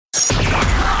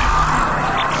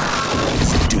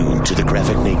to the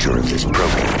graphic nature of this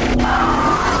program.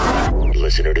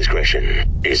 Listener discretion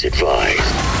is advised.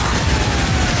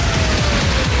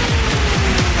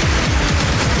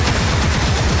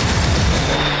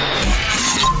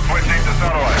 Switching to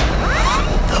satellite.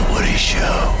 The Woody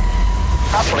Show.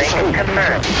 Operation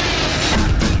confirmed.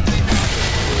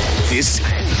 This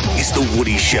is The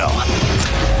Woody Show.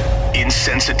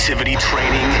 Insensitivity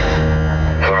training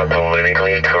For a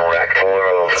politically correct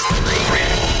world.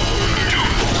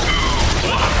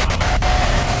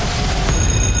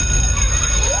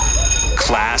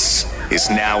 Class is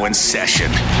now in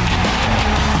session.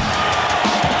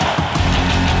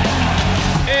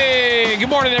 Hey, good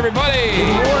morning, everybody.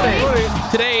 Good morning.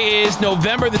 Today is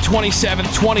November the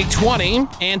 27th, 2020,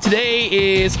 and today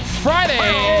is Friday.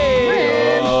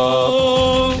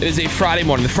 It is a Friday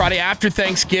morning, the Friday after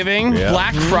Thanksgiving,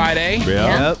 Black Friday,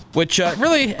 which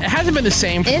really hasn't been the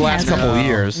same for the last couple of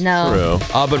years. No.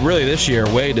 But really this year,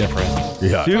 way different.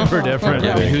 Yeah. Super different.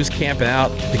 Yeah, I mean, who's camping out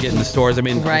to get in the stores? I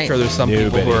mean, I'm sure there's some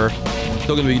people who are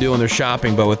still going to be doing their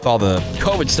shopping, but with all the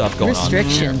COVID stuff going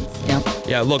Restrictions. Yep. on.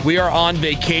 Yeah, look, we are on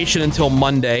vacation until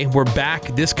Monday. We're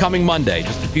back this coming Monday,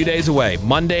 just a few days away.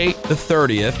 Monday the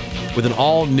 30th with an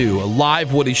all-new, a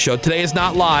live Woody Show. Today is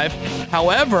not live.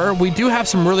 However, we do have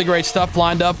some really great stuff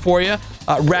lined up for you.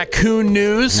 Raccoon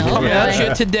news coming at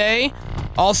you today.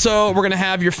 Also, we're going to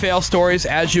have your fail stories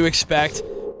as you expect.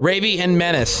 Ravy and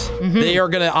Menace, they are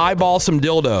going to eyeball some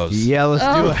dildos. Yeah, let's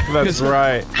do it. That's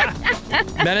right.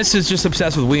 Menace is just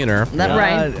obsessed with wiener.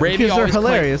 That's right. Kids are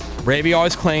hilarious. Ravy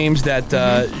always claims that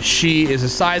she is a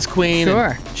size queen.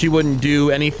 Sure. And she wouldn't do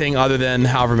anything other than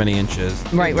however many inches.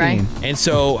 Right, right. And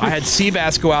so I had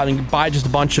Seabass go out and buy just a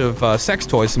bunch of sex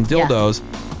toys, some dildos.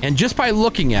 And just by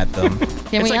looking at them,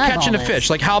 it's like catching a fish.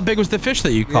 Like, how big was the fish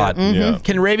that you caught? Yeah.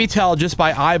 Can Ravy tell just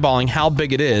by eyeballing how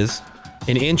big it is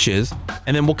in inches?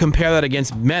 And then we'll compare that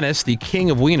against Menace, the king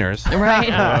of wieners. Right.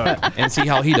 And see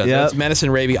how he does. That's Menace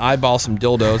and Ravy eyeball some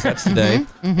dildos. That's today.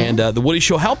 And the Woody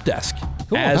Show help desk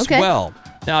as well.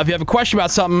 Now, if you have a question about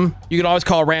something, you can always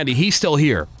call Randy. He's still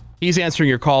here. He's answering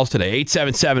your calls today.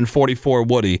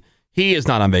 877-44-WOODY. He is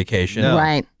not on vacation. No.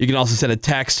 Right. You can also send a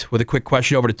text with a quick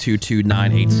question over to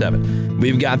 22987.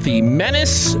 We've got the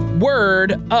Menace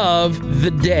word of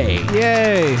the day.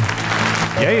 Yay.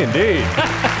 Yay, indeed.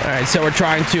 All right, so we're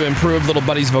trying to improve Little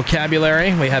Buddy's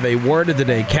vocabulary. We have a word of the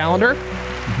day calendar.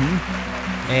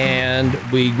 And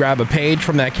we grab a page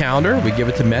from that calendar. We give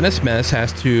it to Menace. Menace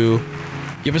has to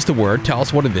give us the word, tell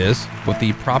us what it is, with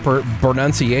the proper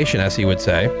pronunciation, as he would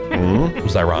say. It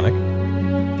was ironic.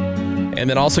 And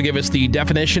then also give us the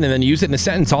definition and then use it in a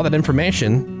sentence. All that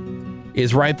information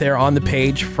is right there on the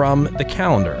page from the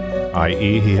calendar.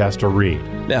 I.e., he has to read.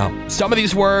 Now, some of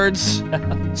these words,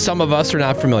 some of us are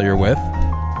not familiar with.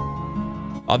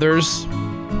 Others,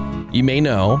 you may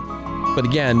know. But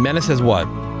again, Menace has what?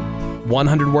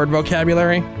 100-word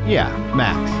vocabulary? Yeah,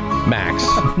 max. Max.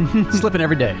 Slipping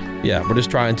every day. Yeah, we're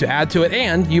just trying to add to it,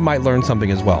 and you might learn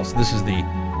something as well. So this is the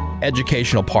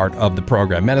educational part of the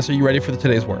program. Menace, are you ready for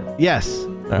today's word? Yes.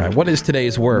 All right, what is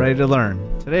today's word? Ready to learn.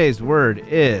 Today's word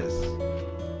is...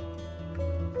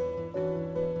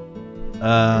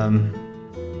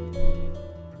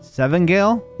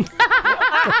 Sevengale?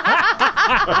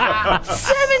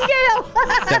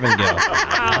 Sevengale.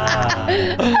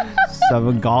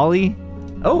 Savangali?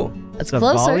 Oh, That's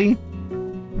closer. Savgali?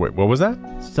 Wait, what was that?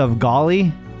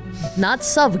 Savgali? Not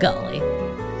Suvgully.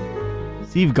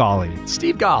 Sevgali.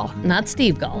 Steve Gall. Not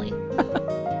Steve Golly.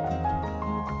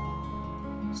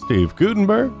 Steve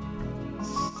Gutenberg?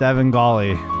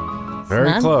 Savangali. Very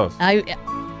Not- close.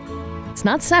 It's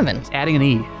not 7. Adding an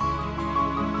E.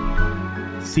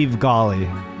 Sevgali.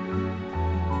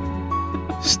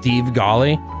 Steve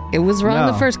Golly? It was wrong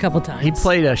No. the first couple times. He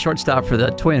played a shortstop for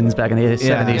the Twins back in the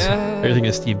 70s. You're thinking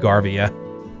of Steve Garvey, yeah?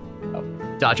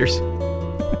 Dodgers.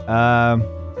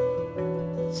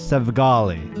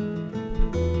 Savgali.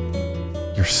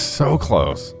 You're so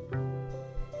close.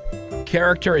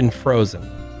 Character in Frozen.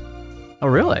 Oh,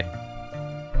 really?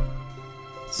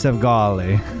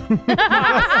 Savgali.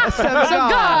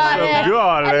 Suvgully.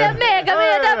 God, And make me a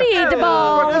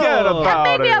meatball. Forget about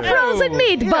Maybe a it. frozen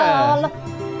meatball.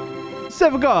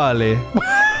 Savgali. All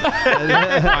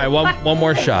right, one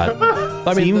more shot.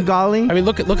 I mean, Sevgali?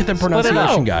 look at the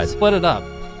pronunciation guide. Split it up.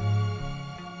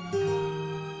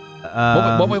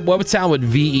 What would sound with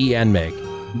VEN make?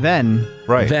 Then.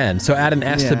 Right. Then. So add an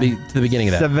S to the beginning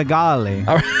of that. Savgali.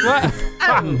 All right.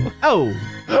 Oh.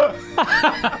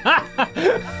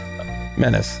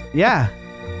 Menace. Yeah.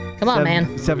 Come on, man.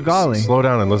 Savgali. Slow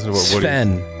down and listen to what Woody...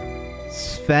 Sven.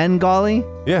 Svengali?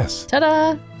 Yes.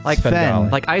 Ta-da. Like Sven.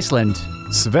 like Iceland.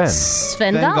 Sven.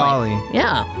 Svengali. Svengali.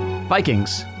 Yeah.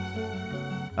 Vikings.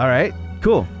 All right.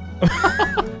 Cool.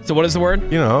 So what is the word?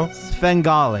 You know,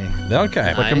 Svengali.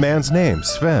 Okay. like a man's name,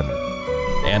 Sven.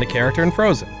 And a character in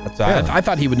Frozen. I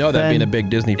thought he would know that, Sven. being a big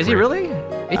Disney Is freak. he really?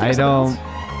 I don't.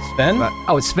 Sven? But-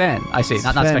 Oh, it's Sven. I see.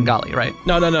 Not Sven. Svengali, right?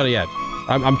 No, yet.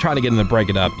 I'm trying to get him to break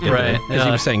it up. Right. Because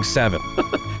he was saying 7.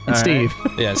 And Steve.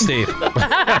 Yeah, Steve.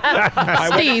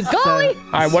 Steve, golly. All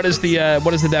right, what is the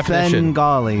definition?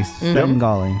 Svengali.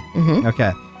 Svengali.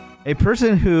 Okay. A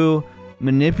person who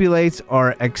manipulates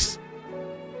or exerts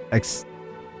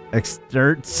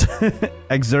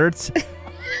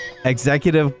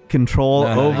executive control No,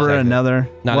 not over executive. another.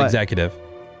 Not What? executive.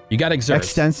 You got exert.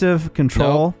 Extensive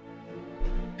control.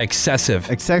 Excessive.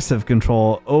 Excessive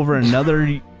control over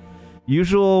another.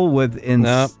 Usual with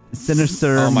Nope.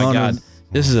 sinister. Oh my motives. God.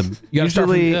 This is a. You got to start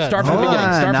from, Usually- start from the Hold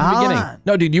beginning. on, Start from the hold beginning. on.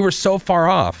 No, dude, you were so far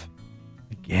off.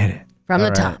 Get it. From the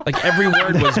All right. top. Like every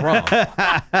word was wrong.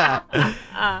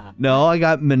 No, I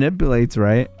got manipulates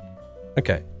right.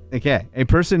 Okay. Okay. A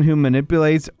person who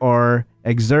manipulates or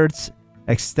exerts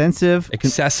excessive,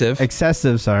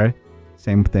 sorry,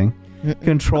 same thing,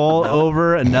 control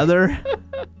over another,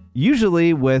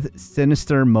 usually with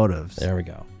sinister motives. There we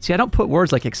go. See, I don't put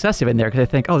words like excessive in there because I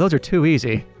think, oh, those are too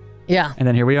easy. Yeah. And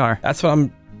then here we are. That's what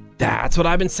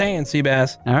I've been saying,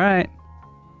 Seabass. All right.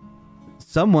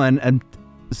 Someone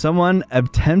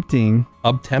attempting.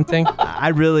 Tempting? I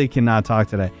really cannot talk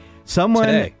today. Someone,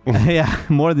 Today. yeah,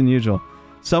 more than usual.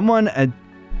 Someone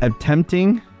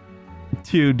attempting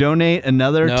to dominate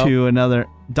another No. to another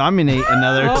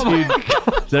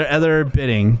to their other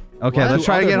bidding. Okay, let's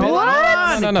try Other again. Hold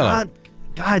bidding? on. No.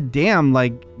 God damn!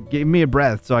 Like, give me a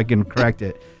breath so I can correct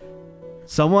it.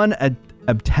 Someone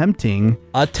attempting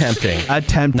Not tempting.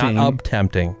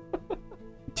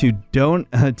 to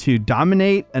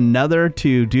dominate another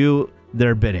to do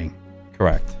their bidding.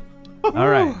 Correct. All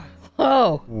right.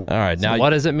 Oh. All right. Now, what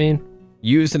does it mean?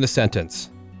 used in a sentence.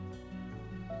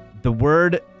 The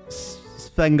word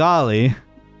Svengali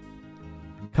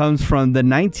comes from the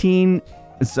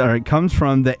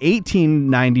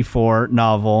 1894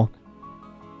 novel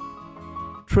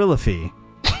Trilogy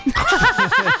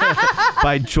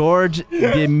by George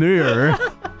Demure.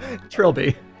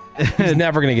 Trilby. He's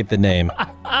never going to get the name.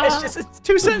 It's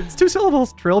two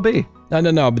syllables. Trilby.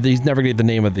 No, but he's never going to get the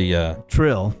name of the...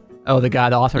 Trill. Oh, the guy,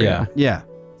 the author. Yeah. Yeah.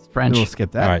 It's French. We'll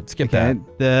skip that. All right, skip that.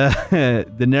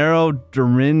 The narrow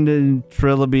Dorinda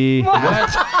Trilogy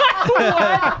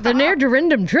The Near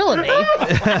Dorindum Trilogy.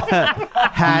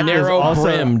 hat is also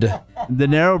Narrow-brimmed. the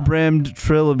narrow-brimmed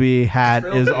Trilogy hat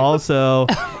is also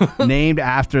named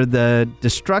after the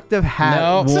destructive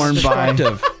hat worn by.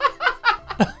 destructive.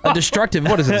 A destructive,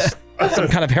 what is this? Some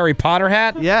kind of Harry Potter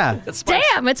hat? Yeah,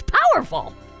 Damn, it's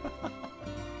powerful.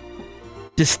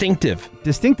 Distinctive.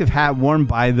 distinctive hat worn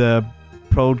by the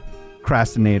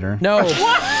procrastinator. No. The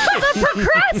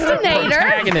procrastinator.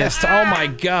 Protagonist. Oh my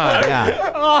God.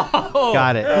 Yeah.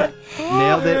 Got it.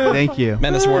 Nailed it. Thank you.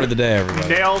 Menace word of the day, everybody.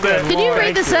 Nailed it. Can you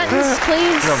read the sentence,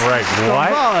 please? Right. What?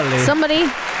 Golly. Somebody.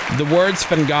 The word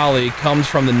Svengali comes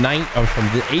from the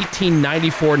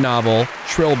 1894 novel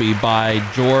Trilby by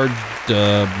George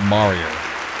de Maurier.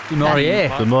 Du Maurier.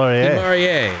 The Maurier.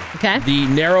 Maurier. Okay. The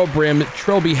narrow-brimmed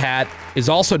Trilby hat is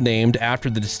also named after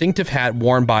the distinctive hat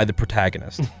worn by the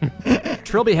protagonist.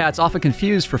 Trilby hats often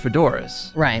confused for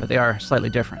fedoras. Right. But they are slightly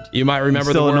different. You might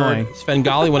remember the Still word annoying.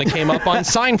 Svengali when it came up on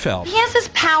Seinfeld. He has this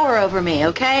power over me,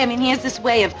 okay? I mean, he has this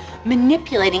way of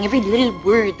manipulating every little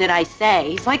word that I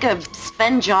say. He's like a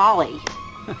Svengali.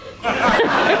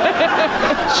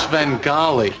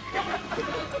 Svengali.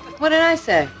 What did I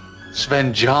say?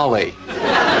 Svengali.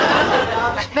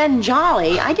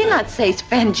 Svengali? I did not say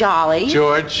Svengali.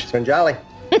 George. Svengali.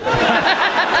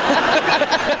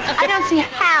 I don't see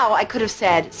how I could have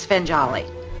said Svengali.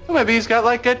 Well, maybe he's got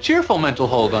like a cheerful mental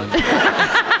hold on you.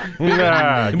 We would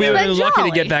have been lucky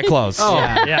to get that close. Oh,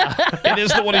 yeah. It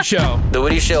is The Woody Show. The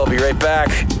Woody Show will be right back.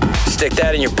 Stick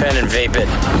that in your pen and vape it.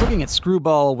 I'm looking at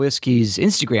Screwball Whiskey's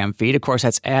Instagram feed. Of course,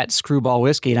 that's at Screwball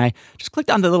Whiskey. And I just clicked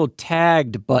on the little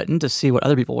tagged button to see what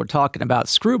other people were talking about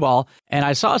Screwball. And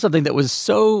I saw something that was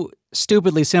so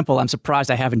stupidly simple, I'm surprised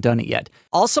I haven't done it yet.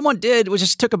 All someone did was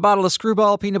just took a bottle of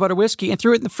Screwball peanut butter whiskey and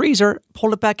threw it in the freezer,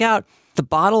 pulled it back out. The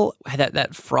bottle had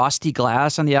that frosty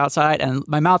glass on the outside, and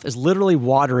my mouth is literally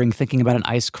watering thinking about an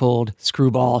ice-cold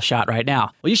Screwball shot right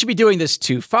now. Well, you should be doing this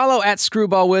too. Follow at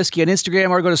Screwball Whiskey on Instagram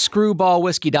or go to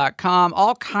screwballwhiskey.com.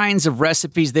 All kinds of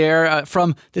recipes there,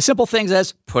 from the simple things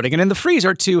as putting it in the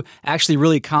freezer to actually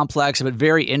really complex but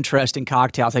very interesting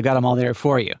cocktails. I've got them all there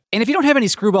for you. And if you don't have any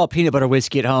Screwball peanut butter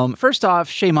whiskey at home, first off,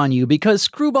 shame on you, because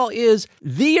Screwball is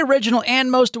the original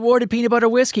and most awarded peanut butter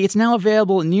whiskey. It's now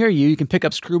available near you. You can pick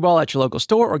up Screwball at your local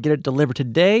store or get it delivered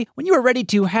today. When you are ready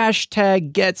to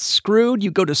hashtag get screwed,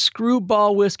 you go to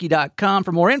screwballwhiskey.com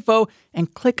for more info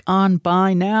and click on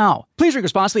buy now. Please drink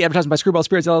responsibly. Advertising by Screwball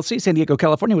Spirits LLC, San Diego,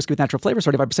 California. Whiskey with natural flavor,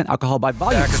 35% alcohol by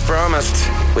volume. Back as promised,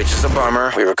 which is a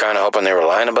bummer. We were kind of hoping they were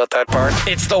lying about that part.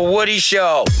 It's the Woody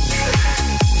Show.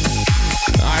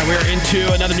 All right, we're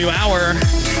into another new hour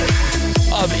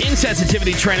of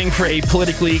insensitivity training for a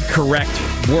politically correct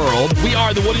world. We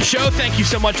are The Woody Show. Thank you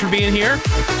so much for being here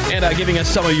and giving us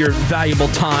some of your valuable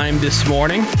time this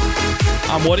morning.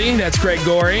 I'm Woody. That's Greg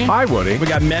Gorey. Hi, Woody. We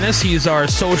got Menace. He's our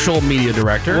social media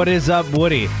director. What is up,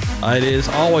 Woody? It is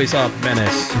always up,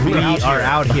 Menace. We are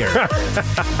out here.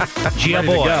 Ready to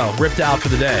go. Ripped out for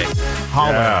the day.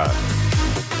 Yeah.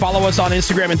 Follow us on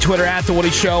Instagram and Twitter at The Woody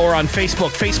Show or on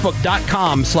Facebook,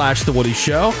 facebook.com/The Woody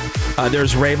Show.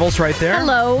 There's Ravels right there.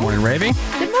 Hello. Morning, Ravy.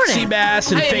 Good morning.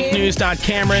 Seabass and Fake News.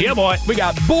 Cameron. Yeah, boy. We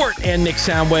got Bort and Nick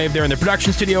Soundwave. They're in the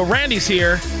production studio. Randy's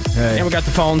here. Hey. And we got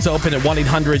the phones open at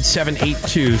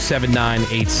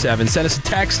 1-800-782-7987. Send us a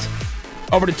text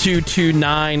over to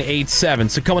 22987.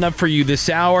 So coming up for you this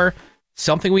hour,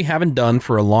 something we haven't done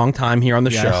for a long time here on the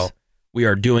show. We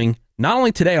are doing not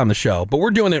only today on the show, but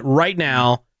we're doing it right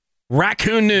now.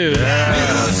 Raccoon News.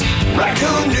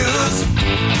 Raccoon News.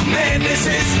 Man, this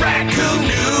is Raccoon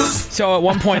News. So at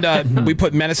one point, we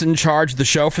put Menace in charge of the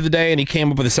show for the day, and he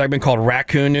came up with a segment called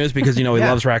Raccoon News because, he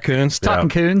loves raccoons. Talking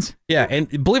coons. Yeah,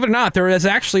 and believe it or not, there is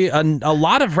actually a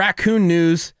lot of raccoon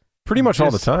news. Pretty much all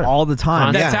the time. All the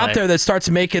time. That's out there that starts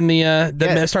making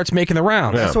the starts making the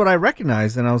rounds. That's what I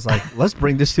recognized, and I was like, let's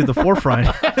bring this to the forefront.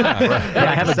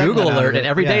 I have a Google alert, and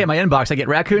every day in my inbox I get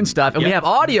raccoon stuff, and we have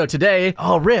audio today.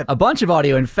 Oh, rip. A bunch of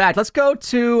audio. In fact, let's go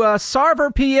to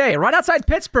Sarver, PA, right outside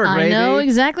Pittsburgh, I Ravy. know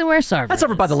exactly where Sarver That's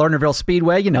over by the Lernerville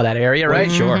Speedway. You know that area,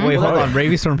 right? Sure. Wait, hold on.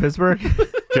 Ravy's from Pittsburgh?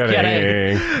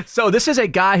 Kidding. So this is a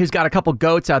guy who's got a couple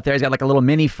goats out there. He's got like a little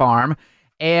mini farm,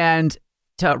 and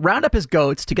to round up his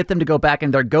goats, to get them to go back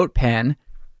in their goat pen,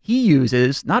 he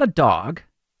uses not a dog,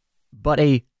 but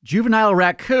a juvenile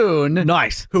raccoon.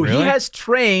 Nice. Who he has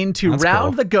trained to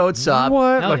round the goats up.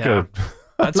 What? Hell Like yeah.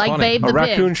 That's like funny. Babe a the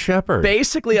raccoon pig. shepherd.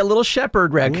 Basically a little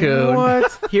shepherd raccoon.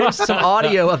 What? Here's some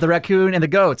audio of the raccoon and the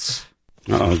goats.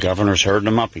 Uh-oh, Governor's herding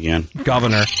them up again.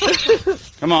 Governor.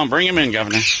 Come on, bring him in,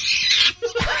 Governor.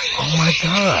 Oh, my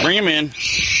God. Bring him in.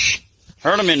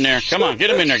 Herd him in there. Come on,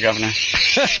 get him in there, Governor.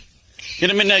 Get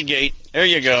him in that gate. There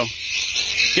you go.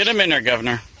 Get him in there,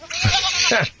 Governor.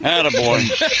 Attaboy.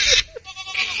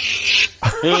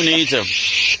 Who needs a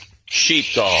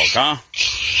sheepdog, huh?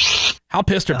 How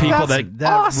pissed are people that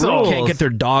awesome. can't get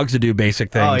their dogs to do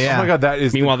basic things? Oh, yeah. Oh, my God, that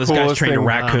is Meanwhile, the this guy's coolest trained a thing.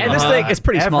 raccoon. And this thing is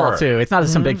pretty small, Ever. too. It's not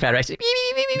some big fat race. And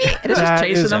it's just That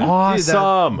chasing is them.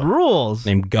 awesome. Rules.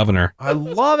 Named Governor. I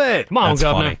love it. Come on, That's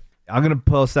Governor. Funny. I'm going to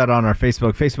post that on our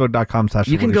Facebook, facebook.com/.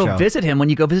 You can go visit him when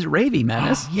you go visit Ravy,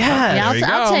 Menace. Yeah,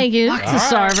 I'll take you to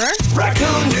Sarver.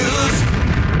 Raccoon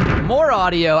News. More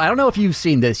audio. I don't know if you've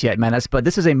seen this yet, Menace, but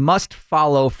this is a must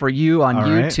follow for you on All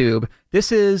right. YouTube.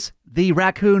 This is the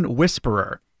Raccoon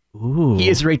Whisperer. Ooh. He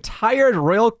is a retired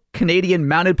Royal Canadian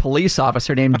Mounted Police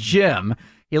officer named Jim.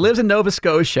 He lives in Nova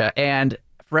Scotia, and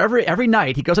for every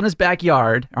night he goes on his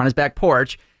backyard, or on his back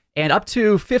porch, and up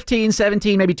to 15,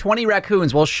 17, maybe 20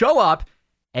 raccoons will show up,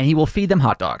 and he will feed them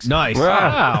hot dogs. Nice.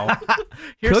 Wow.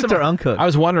 Here's Cooked or uncooked? I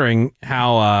was wondering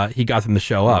how he got them to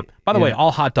show up. By the way,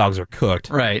 all hot dogs are cooked.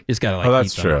 Right. He's got to Oh,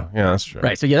 that's heat them. true. Yeah, that's true.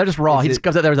 Right, so yeah, they're just raw. He just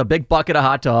comes out there with a big bucket of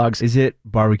hot dogs. Is it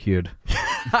barbecued?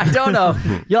 I don't know.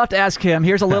 You'll have to ask him.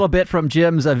 Here's a little bit from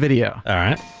Jim's video. All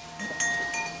right.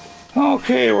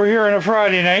 Okay, we're here on a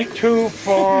Friday night. 2,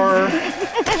 4,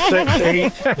 6,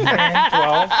 8, 10,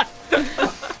 12.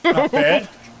 Not bad.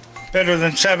 Better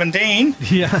than 17.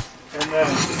 Yeah. And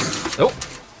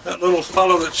that little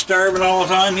fellow that's starving all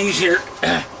the time, he's here.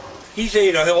 He's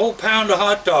ate a whole pound of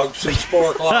hot dogs since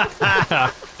 4 o'clock.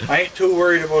 I ain't too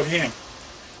worried about him.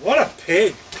 What a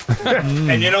pig.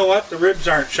 And you know what? The ribs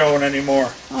aren't showing anymore.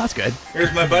 Oh, that's good.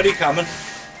 Here's my buddy coming.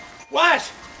 What?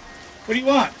 What do you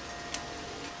want?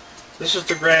 This is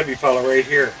the grabby fella right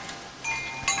here.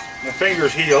 My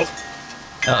finger's healed.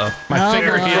 Uh-oh. My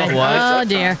finger healed what? Oh,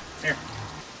 dear. Here.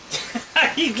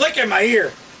 He's licking my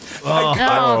ear. Oh,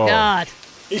 God.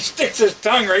 He sticks his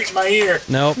tongue right in my ear.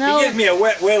 Nope. No. He gives me a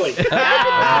wet willy.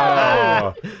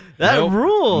 Oh. That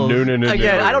rules. No.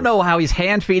 Again, I don't know how he's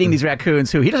hand feeding these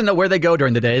raccoons who he doesn't know where they go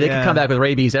during the day. They could come back with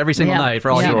rabies every single night for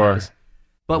all he knows.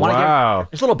 But Wow.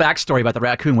 there's a little backstory about the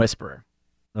Raccoon Whisperer.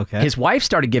 Okay. His wife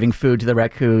started giving food to the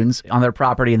raccoons on their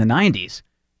property in the 90s.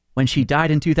 When she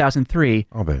died in 2003,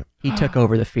 he took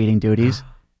over the feeding duties.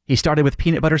 He started with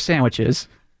peanut butter sandwiches,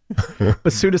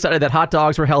 but soon decided that hot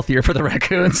dogs were healthier for the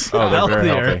raccoons. Oh, they're very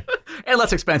healthy. And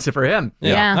less expensive for him.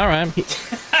 Yeah. All right.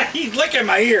 He's licking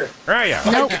my ear. Right, yeah.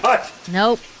 My Nope. God.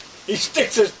 Nope. He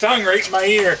sticks his tongue right in my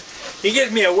ear. He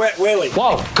gives me a wet willy.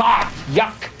 Whoa, God,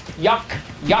 yuck, yuck,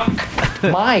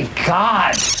 yuck. My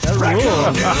God.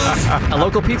 A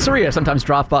local pizzeria sometimes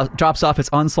drops off its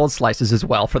unsold slices as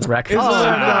well for the raccoons.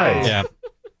 Nice. Yeah.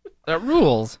 That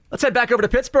rules. Let's head back over to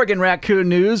Pittsburgh in raccoon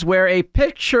news, where a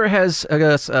picture has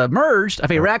emerged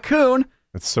of a raccoon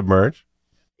It's submerged.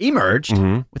 emerged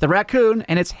with a raccoon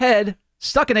and its head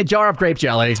stuck in a jar of grape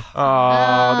jelly.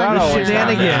 Oh, that The always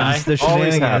shenanigans. The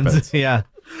Always shenanigans. happens. Yeah.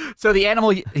 So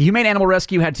the Humane Animal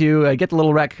Rescue had to get the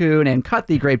little raccoon and cut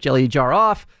the grape jelly jar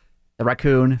off. The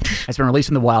raccoon has been released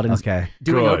in the wild and is doing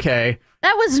Good. okay.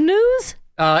 That was news?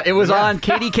 It was on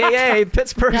KDKA,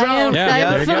 Pittsburgh's own.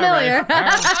 I'm familiar.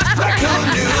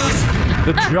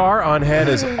 The jar on head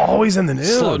is always in the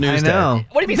news. Slow news day. What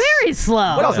do you mean? Very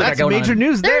slow. What else is That's going major on?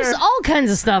 news there. There's all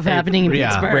kinds of stuff happening in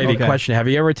Pittsburgh. Ravy, question. Have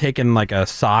you ever taken like a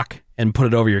sock and put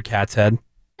it over your cat's head?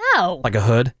 No. Like a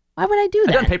hood? Why would I do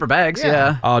I've done that? paper bags,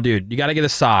 yeah. Oh, dude, you got to get a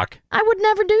sock. I would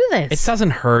never do It this. doesn't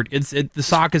hurt. The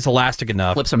sock is elastic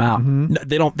enough. Flips them out.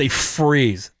 No, they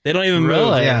freeze. They don't even move.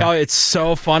 Really? Yeah. Oh, it's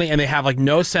so funny. And they have like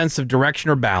no sense of direction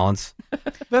or balance.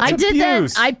 I did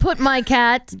that. I put my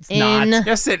cat in. not.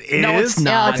 Yes, it is. No, it's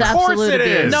not. Yeah, it's Of course absolute it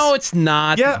abuse. is. No, it's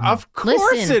not. Yeah, of course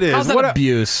Listen. it is. How's that What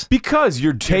abuse? Because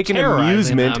you're taking terrorizing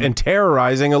amusement them. and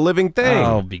terrorizing a living thing.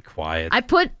 Oh, be quiet. I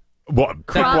put. Well, be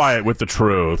Cross- quiet with the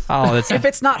truth. Oh, that's If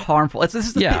it's not harmful, this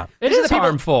is the Yeah. these It are is the people,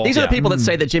 harmful. These are Yeah. the people that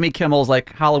say that Jimmy Kimmel's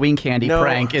like Halloween candy No.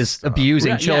 prank is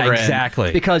abusing Yeah, children.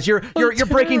 exactly. Because you're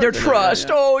breaking their trust.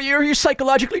 Oh, you're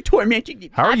psychologically tormenting them.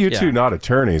 How are you two not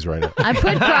attorneys right now? I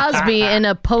put Crosby in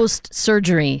a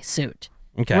post-surgery suit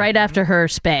Okay. right after her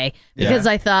spay because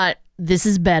I thought this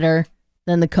is better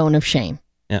than the cone of shame.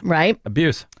 Yeah. Right?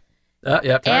 abuse.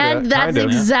 Yep. And that's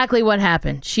exactly what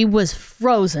happened. She was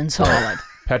frozen solid.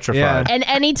 Petrified. And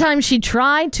anytime she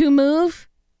tried to move,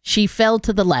 she fell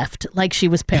to the left like she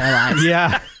was paralyzed.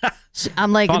 Yeah.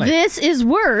 I'm like, Funny. this is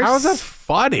worse. How is that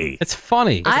funny? It's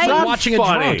funny. It's I- like Not watching a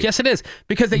funny. drunk. Yes, it is.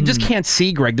 Because they just can't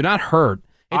see, Greg. They're not hurt.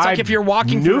 It's like if you're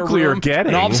walking through a nuclear room getting.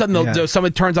 and all of a sudden Yeah.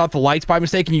 someone turns off the lights by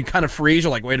mistake and you kind of freeze.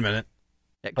 You're like, wait a minute.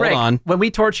 Greg, Hold on. when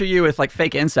we torture you with like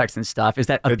fake insects and stuff, is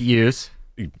that abuse?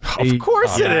 Of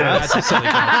course it That's is. a silly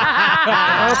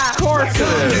Of course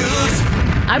it is.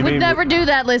 I would mean- never do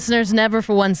that, listeners. Never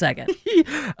for 1 second.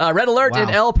 Red alert in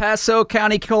El Paso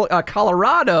County,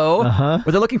 Colorado, where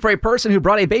they're looking for a person who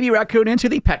brought a baby raccoon into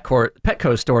the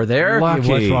Petco store there. What's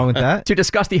wrong with that? To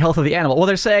discuss the health of the animal. Well,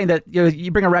 they're saying that you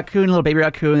bring a raccoon, a little baby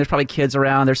raccoon, there's probably kids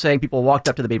around. They're saying people walked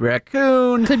up to the baby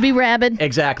raccoon. Could be rabid.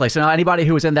 Exactly. So now anybody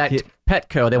who was in that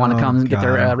Petco, they want to come and get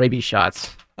their God. rabies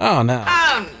shots. Oh, no.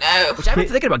 Which I've been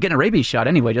thinking about getting a rabies shot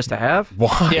anyway, just to have.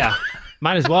 Why? Yeah.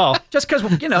 Might as well. Just because,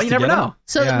 you never know.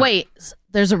 So Yeah. wait,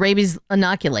 there's a rabies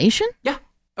inoculation? Yeah.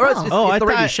 Or it's Oh. the I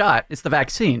rabies thought- shot. It's the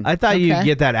vaccine. I thought you Okay.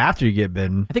 get that after you get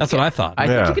bitten. I think That's you- what I thought. I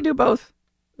think Yeah. you could do both.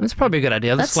 That's probably a good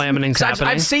idea. The slamming's 'Cause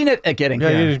happening. I've seen it at getting. Yeah,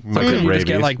 you So couldn't you just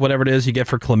get like whatever it is you get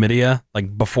for chlamydia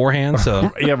like beforehand?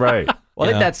 So Yeah, right. Well,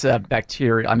 I think Yeah. that's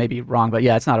bacteria. I may be wrong, but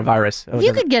yeah, it's not a virus.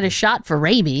 You could get a shot for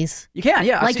rabies. You can,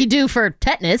 yeah. Like you do for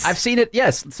tetanus. I've seen it.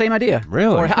 Yes, same idea.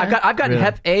 Really? Or I've gotten Really?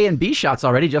 Hep A and B shots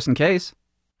already, just in case.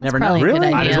 Never know. probably a good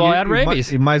Really? Might as idea. well add You might-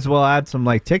 rabies. You might as well add some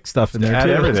like tick stuff in there Add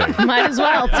too. everything. Might as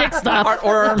well. Tick stuff.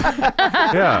 Heartworm.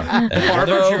 Yeah.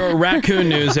 There's your raccoon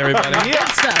news, everybody. Good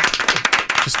stuff.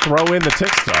 Just throw in the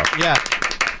tick stuff. Yeah.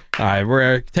 All right, we're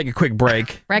going to take a quick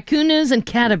break. Raccoon news and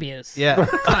cat abuse. Yeah.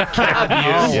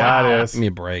 Yeah, it is. Give me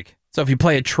a break. So if you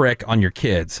play a trick on your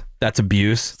kids, that's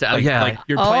abuse. yeah. Like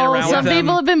you're playing Oh, around some with them.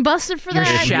 people have been busted for You're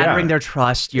that. shattering Yeah. their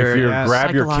trust. If you You're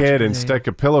grab your kid and psychologically- stick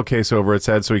a pillowcase over its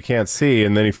head so he can't see,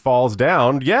 and then he falls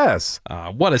down, yes.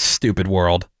 What a stupid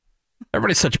world.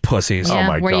 Everybody's such pussies. Yeah, Oh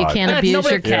my where you God. can't abuse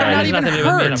your They're cat. not has even nothing to do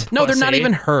with being a hurt. No, they're not pussy.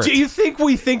 even hurt. Do you think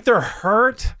we think they're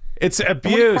hurt? It's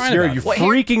abuse. crying You're about? Well, here-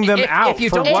 freaking them if out you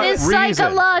for don't- what It is reason?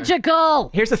 psychological.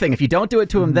 Here's the thing: if you don't do it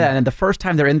to them then, and the first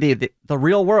time they're in the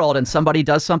real world, and somebody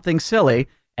does something silly,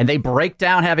 and they break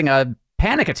down having a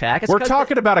panic attack, it's We're 'cause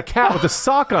talking about a cat with a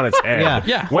sock on its head. Yeah.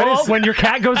 Yeah. When Well, is- when your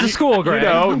cat goes to school, you Greg.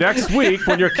 know, next week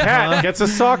when your cat gets a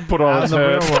sock put on Out in its the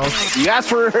head. real world. You asked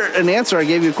for an answer. I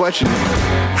gave you a question.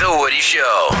 The Woody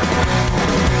Show.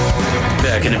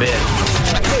 Back in a bit.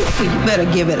 You better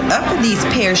give it up for these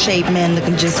pear-shaped men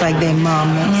looking just like their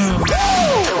mamas.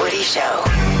 The Woody Show.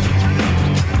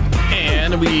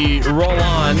 And we roll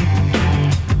on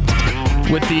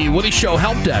with the Woody Show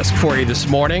help desk for you this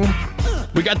morning.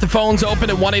 We got the phones open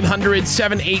at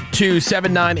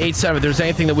 1-800-782-7987. If there's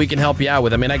anything that we can help you out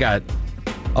with. I mean, I got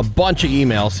a bunch of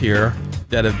emails here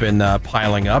that have been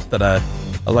piling up that I'd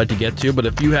like to get to. But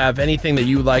if you have anything that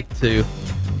you would like to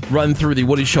run through the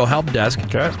Woody Show help desk,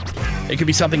 it could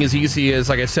be something as easy as,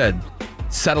 like I said,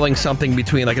 settling something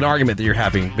between, like an argument that you're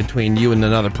having between you and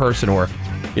another person, or,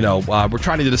 you know, we're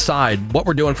trying to decide what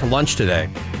we're doing for lunch today.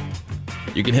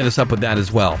 You can hit us up with that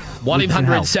as well.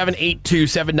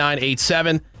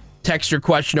 1-800-782-7987. Text your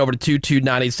question over to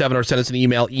 22987 or send us an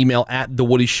email at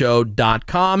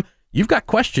thewoodyshow.com. You've got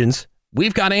questions.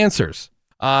 We've got answers.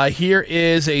 Here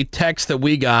is a text that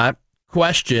we got.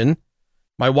 Question.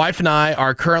 My wife and I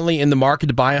are currently in the market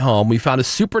to buy a home. We found a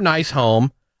super nice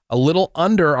home, a little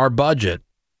under our budget.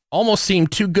 Almost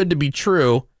seemed too good to be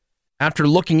true. After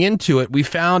looking into it, we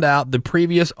found out the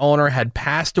previous owner had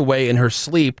passed away in her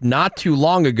sleep not too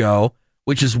long ago,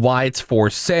 which is why it's for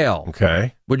sale.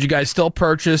 Okay. Would you guys still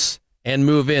purchase and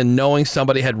move in knowing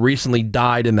somebody had recently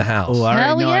died in the house? Oh, I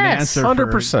already know an answer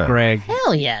 100%. for Greg.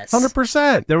 Hell yes.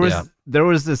 100%. There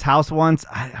was this house once,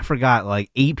 I forgot, like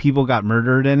 8 people got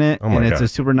murdered in it, my and it's God. a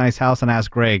super nice house. And I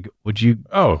asked Greg, would you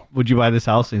buy this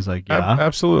house? And he's like, yeah.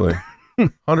 Absolutely.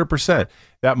 100%.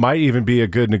 That might even be a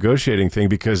good negotiating thing,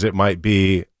 because it might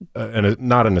be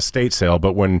not an estate sale,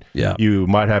 but when you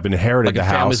might have inherited Like the a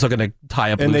house. family's looking to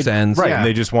tie up and loose ends. Right. Yeah. And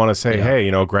they just want to say, hey,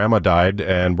 you know, grandma died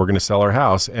and we're going to sell our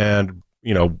house. And,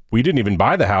 you know, we didn't even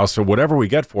buy the house, so whatever we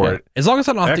get for it. As long as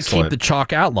I don't have to Excellent. keep the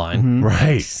chalk outline.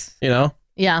 Right. You know?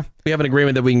 Yeah. We have an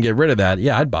agreement that we can get rid of that.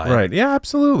 Yeah, I'd buy it. Right. Yeah,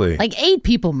 absolutely. Like 8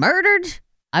 people murdered,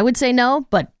 I would say no,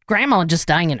 but grandma just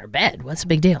dying in her bed. What's the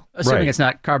big deal? Assuming it's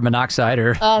not carbon monoxide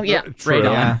or Oh, yeah. True.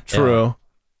 radon. True.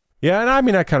 Yeah, and I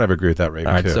mean, I kind of agree with that, Raven,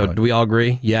 All right, too. so do we all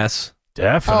agree? Yes.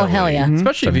 Definitely. Oh, hell yeah.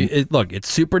 Especially if you, look,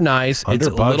 it's super nice. Under it's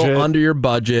a budget. little under your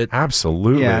budget.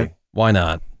 Absolutely. Yeah. Why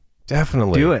not?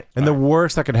 Definitely. Do it. And the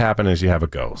worst that could happen is you have a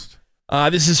ghost.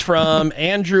 This is from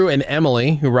Andrew and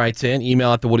Emily, who writes in,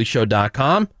 email at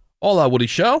thewoodyshow.com. Hola, Woody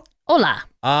Show. Hola.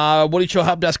 Woody Show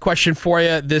help desk question for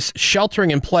you. This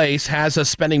sheltering in place has us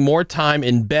spending more time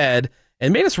in bed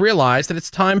and made us realize that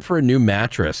it's time for a new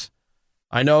mattress.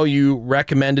 I know you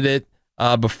recommended it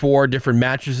before, different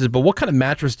mattresses, but what kind of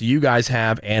mattress do you guys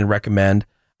have and recommend?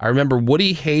 I remember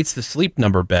Woody hates the Sleep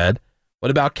Number bed. What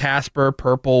about Casper,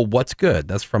 Purple? What's good?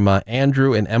 That's from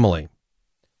Andrew and Emily.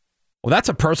 Well, that's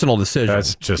a personal decision.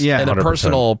 That's just and a 100%.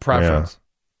 personal preference.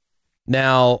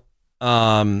 Now,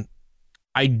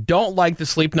 I don't like the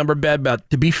Sleep Number bed, but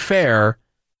to be fair,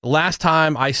 the last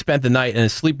time I spent the night in a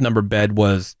Sleep Number bed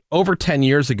was over 10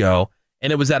 years ago,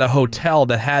 and it was at a hotel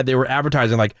that they were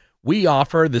advertising like, we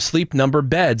offer the Sleep Number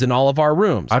beds in all of our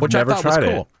rooms, I've which never I thought was tried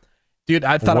cool. it. Dude,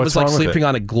 I thought it What's was like wrong with sleeping it?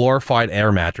 on a glorified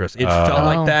air mattress. It felt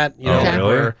like that, you know, really?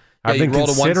 where I've you been roll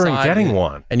to one considering side getting and-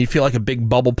 one. and you feel like a big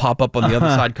bubble pop up on the other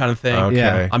side kind of thing. Okay.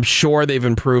 Yeah. I'm sure they've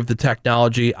improved the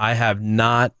technology. I have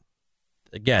not,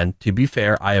 again, to be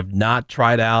fair, I have not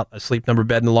tried out a Sleep Number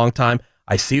bed in a long time.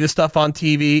 I see the stuff on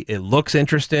TV. It looks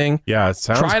interesting. Yeah, it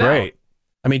sounds Try it great. out.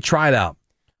 I mean, try it out.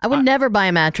 I would never buy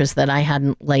a mattress that I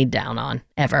hadn't laid down on,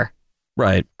 ever.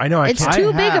 Right. I know. It's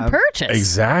too big a purchase.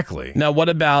 Exactly. Now, what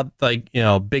about, like, you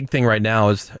know, big thing right now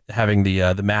is having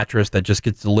the mattress that just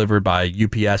gets delivered by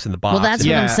UPS in the box. Well, that's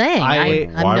what I'm saying.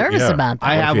 I'm nervous about that.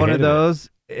 I have one of those,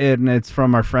 and it's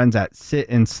from our friends at Sit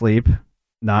and Sleep,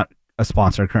 not a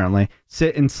sponsor currently,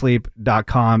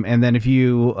 sitandsleep.com. And then if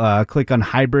you click on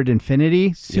Hybrid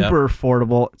Infinity, super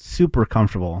affordable, super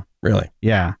comfortable. Really?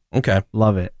 Yeah. Okay.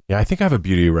 Love it. Yeah, I think I have a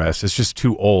Beauty Rest. It's just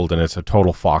too old, and it's a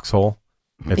total foxhole.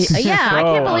 It's Yeah, I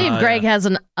can't believe Greg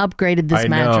hasn't upgraded this I know.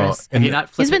 mattress. And you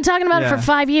not He's been talking about it Yeah. for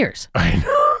 5 years.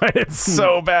 It's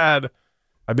so bad.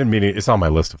 I've been meaning. It's on my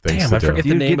list of things Damn, to I do. forget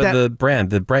the name of the brand.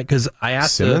 The brand, because I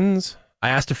asked Simmons? I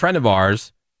asked a friend of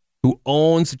ours who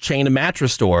owns a chain of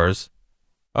mattress stores.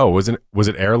 Oh, was it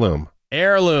Heirloom?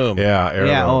 Heirloom. Yeah, Heirloom.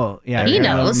 Yeah, oh, yeah. He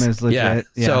Heirloom knows. is legit.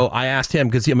 Yeah. So I asked him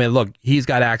because I mean, look, he's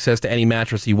got access to any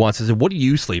mattress he wants. I said, "What do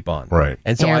you sleep on?" Right.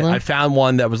 And so Heirloom. I found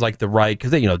one that was like the right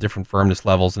because they, different firmness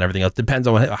levels and everything else depends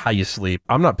on how you sleep.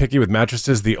 I'm not picky with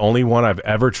mattresses. The only one I've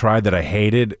ever tried that I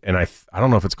hated, and I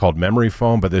don't know if it's called memory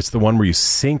foam, but it's the one where you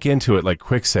sink into it like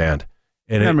quicksand.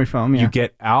 And Memory foam, yeah. You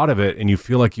get out of it and you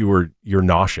feel like you're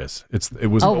nauseous. It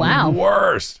was Oh, the wow.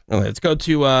 worst. Okay, let's go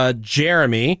to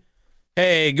Jeremy.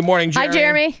 Hey, good morning, Jeremy. Hi,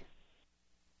 Jeremy.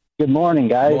 Good morning,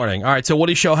 guys. Good morning. All right, so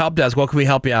Woody Show Help Desk, what can we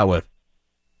help you out with?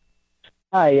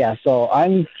 Hi, yeah. So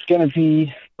I'm going to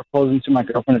be proposing to my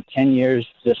girlfriend of 10 years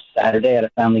this Saturday at a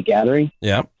family gathering.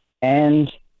 Yeah. And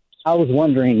I was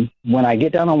wondering, when I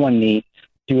get down on one knee,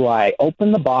 do I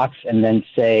open the box and then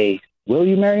say, will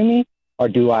you marry me? Or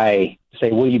do I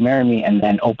say, "Will you marry me?" and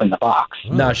then open the box.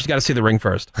 No, she's got to see the ring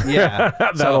first. Yeah.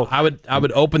 So I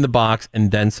would open the box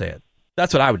and then say it.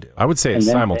 That's what I would do. I would say it And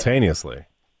then- simultaneously.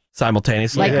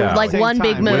 Simultaneously? Like one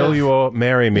big move. Will you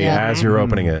marry me Yeah. as you're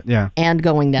opening it? Yeah. And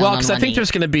going down. Well, on because I one think knee.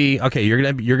 there's going to be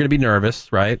you're gonna be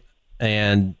nervous, right?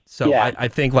 And so Yeah. I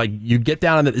think like you get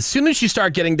down on as soon as you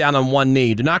start getting down on one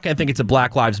knee, they're not going to think it's a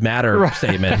Black Lives Matter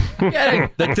statement.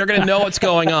 Like, they're going to know what's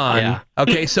going on. Yeah.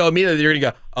 Okay, so immediately you're going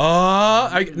to go,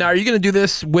 now are you going to do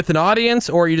this with an audience,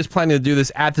 or are you just planning to do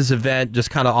this at this event, just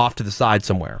kind of off to the side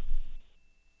somewhere?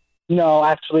 No,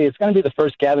 actually, it's going to be the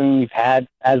first gathering we've had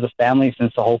as a family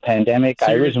since the whole pandemic.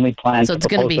 I originally planned to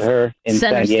propose to her in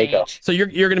San Diego. So you're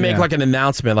going to make like an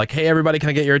announcement, like, "Hey, everybody, can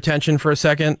I get your attention for a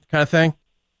second?" kind of thing.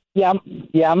 Yeah,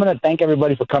 I'm going to thank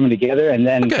everybody for coming together and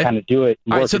then kind of do it,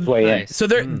 All work right, its way in. So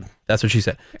they're that's what she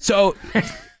said. So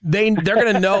they're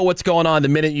going to know what's going on the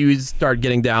minute you start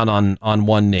getting down on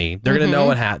one knee. They're going to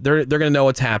know they're going to know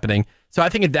what's happening. So I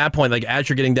think at that point, like as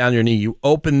you're getting down on your knee, you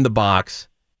open the box,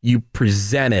 you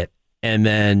present it, and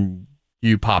then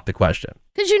you pop the question.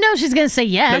 Because you know she's going to say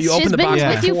yes. No, you open She's the been box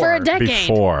with you for a decade.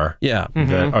 Before. Yeah.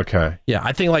 Okay. Yeah,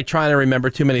 I think like trying to remember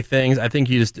too many things. I think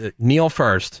you just kneel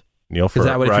first. Kneel Because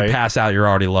that way, if right. you pass out, you're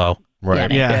already low.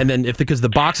 Right. Yeah. And then because the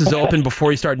box is open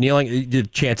before you start kneeling, the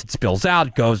chance it spills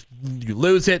out, goes, you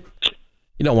lose it.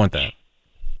 You don't want that.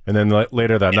 And then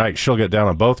later that night, she'll get down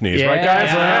on both knees. Right, guys?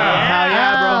 Hell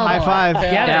yeah, bro. High five.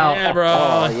 Yeah,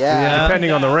 bro.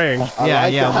 Depending on the ring.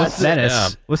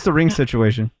 What's the ring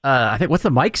situation? I think what's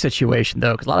the mic situation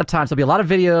though? Because a lot of times there'll be a lot of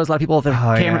videos, a lot of people with their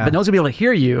camera, yeah. but no one's gonna be able to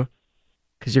hear you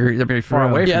because they're very far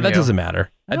away from you. Yeah, that doesn't matter.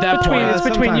 At that point, it's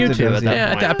between you two. At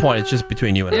at that point, it's just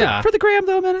between you and yeah. For the gram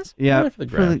though, Menace. Yeah. For the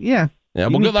gram. Yeah. Yeah. You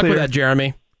Well, need good luck with clear- that,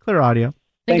 Jeremy. Clear audio.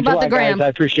 Think about the gram. Guys. I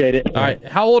appreciate it. All right.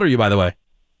 How old are you, by the way?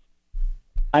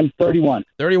 I'm 31.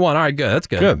 31. All right. Good. That's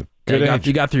good. Good. Yeah, Good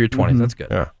you got through your 20s. That's good.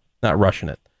 Yeah. Not rushing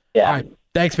it. Yeah. All right.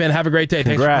 Thanks, man. Have a great day.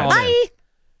 Thanks Congrats. for calling in.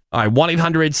 All right.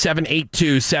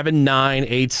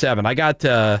 1-800-782-7987. I got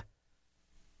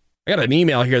an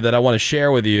email here that I want to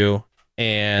share with you,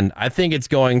 and I think it's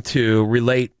going to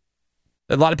relate.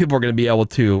 A lot of people are going to be able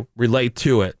to relate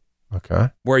to it. Okay.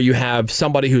 Where you have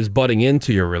somebody who's butting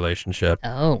into your relationship.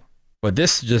 Oh. But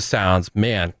this just sounds,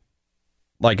 man,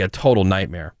 like a total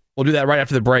nightmare. We'll do that right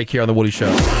after the break here on The Woody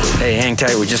Show. Hey, hang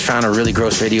tight. We just found a really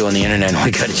gross video on the internet and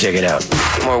we gotta check it out.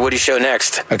 More Woody Show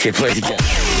next. Okay, play it again.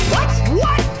 What?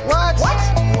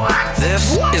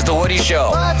 This is The Woody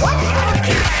Show.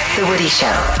 The Woody Show.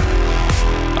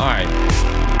 All right.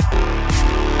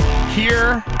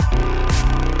 Here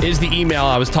is the email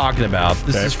I was talking about.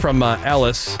 This is from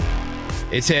Ellis.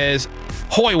 It says,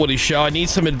 "Hoy, Woody Show. I need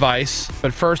some advice,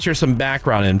 but first here's some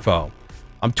background info.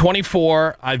 I'm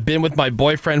 24. I've been with my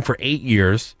boyfriend for 8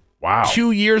 years. Wow.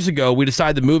 2 years ago, we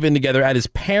decided to move in together at his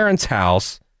parents'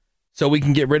 house so we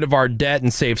can get rid of our debt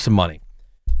and save some money.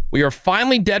 We are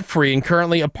finally debt-free and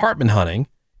currently apartment hunting.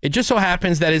 It just so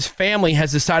happens that his family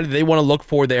has decided they want to look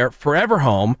for their forever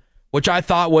home, which I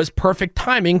thought was perfect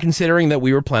timing considering that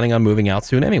we were planning on moving out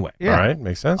soon anyway. All right.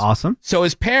 Makes sense. Awesome. So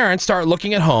his parents start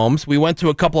looking at homes. We went to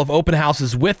a couple of open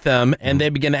houses with them, and they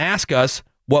began to ask us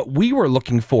what we were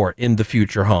looking for in the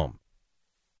future home.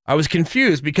 I was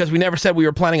confused because we never said we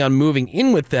were planning on moving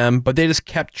in with them, but they just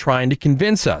kept trying to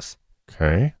convince us.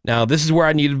 Okay. Now, this is where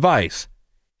I need advice.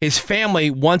 His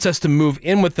family wants us to move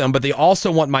in with them, but they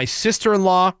also want my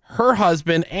sister-in-law, her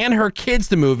husband, and her kids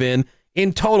to move in.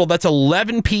 In total, that's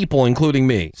 11 people, including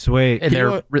me. Sweet. In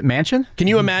their mansion? Can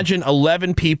you imagine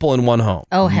 11 people in one home?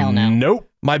 Oh, hell no. Nope.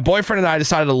 My boyfriend and I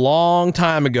decided a long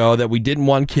time ago that we didn't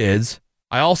want kids.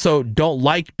 I also don't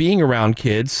like being around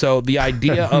kids, so the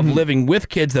idea of living with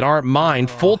kids that aren't mine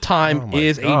full-time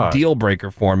is a deal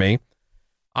breaker for me.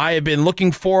 I have been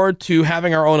looking forward to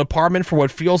having our own apartment for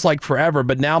what feels like forever,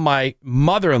 but now my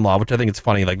mother-in-law, which I think it's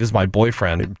funny, like this is my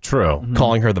boyfriend. True.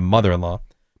 Calling her the mother-in-law.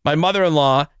 My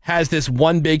mother-in-law has this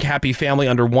one big happy family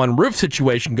under one roof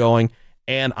situation going,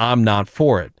 and I'm not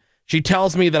for it. She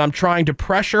tells me that I'm trying to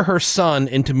pressure her son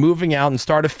into moving out and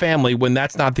start a family when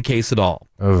that's not the case at all.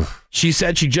 Oof. She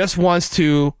said she just wants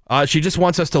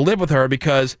us to live with her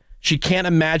because she can't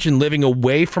imagine living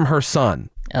away from her son.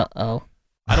 Uh-oh.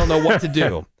 I don't know what to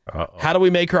do. How do we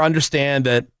make her understand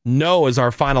that no is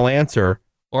our final answer,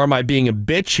 or am I being a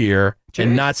bitch here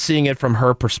and not seeing it from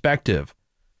her perspective?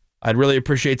 I'd really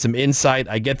appreciate some insight.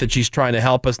 I get that she's trying to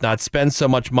help us not spend so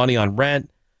much money on rent,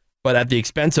 but at the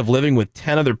expense of living with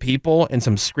 10 other people and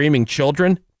some screaming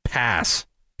children, pass.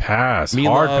 Pass. Me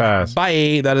Hard love. pass.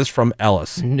 Bye. That is from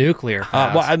Ellis. Nuclear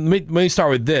pass. Let me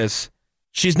start with this.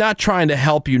 She's not trying to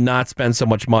help you not spend so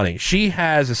much money. She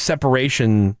has a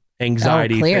separation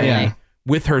anxiety clearly. thing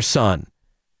with her son.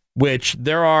 which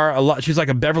there are a lot. She's like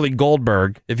a Beverly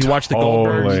Goldberg. If you watch the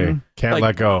Goldbergs, Can't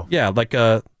let go. Yeah, like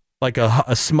a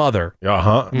smother.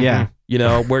 Yeah. You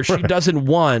know, where she doesn't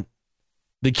want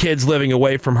the kids living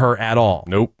away from her at all.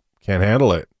 Nope. Can't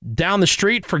handle it. Down the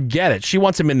street, forget it. She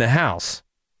wants him in the house.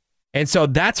 And so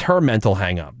that's her mental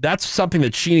hang up. That's something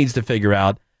that she needs to figure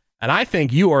out. And I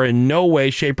think you are in no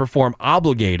way, shape, or form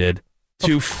obligated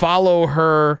to follow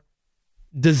her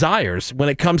desires when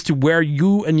it comes to where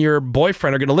you and your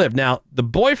boyfriend are going to live. Now, the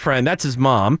boyfriend, that's his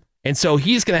mom. And so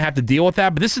he's going to have to deal with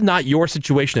that. But this is not your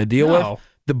situation to deal with.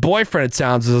 The boyfriend, it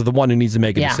sounds, is the one who needs to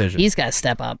make a decision. He's got to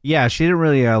step up. Yeah, she didn't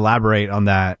really elaborate on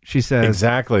that. She says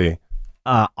exactly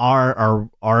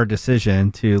our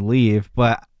decision to leave,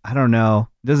 but I don't know.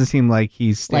 It doesn't seem like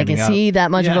he's standing Is up. he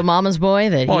that much of a mama's boy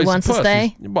that he he's wants a to puss.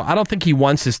 stay? Well, I don't think he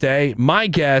wants to stay. My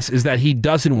guess is that he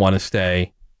doesn't want to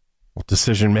stay. Well,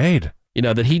 decision made. You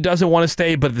know, that he doesn't want to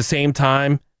stay, but at the same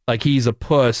time, like he's a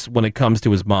puss when it comes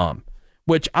to his mom.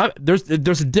 Which there's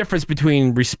a difference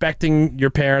between respecting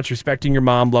your parents, respecting your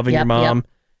mom, loving your mom,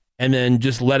 and then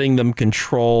just letting them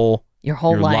control your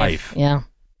whole life. Yeah.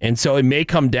 And so it may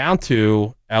come down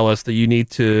to, Ellis, that you need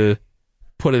to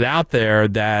put it out there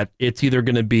that it's either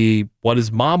going to be what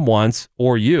his mom wants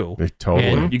or you. Totally.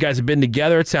 And you guys have been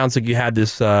together. It sounds like you had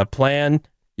this plan.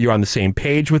 You're on the same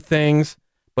page with things.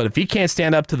 But if he can't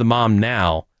stand up to the mom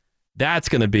now, that's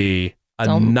going to be a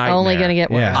nightmare. Only going to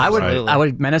get worse. I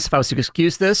would, Menace, if I was to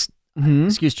excuse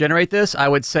generate this, I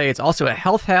would say it's also a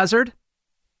health hazard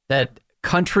that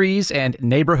countries and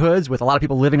neighborhoods with a lot of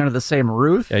people living under the same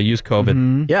roof. Yeah, use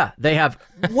COVID. Yeah, they have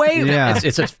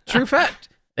it's a true fact.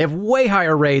 They have way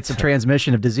higher rates of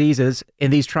transmission of diseases in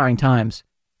these trying times.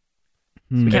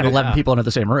 So we can't have 11 people under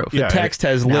the same roof. The text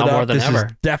has lit up. This is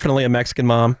definitely a Mexican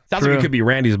mom. Sounds like it could be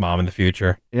Randy's mom in the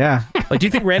future. Yeah. Like, do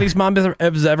you think Randy's mom is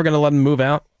ever going to let him move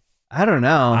out? I don't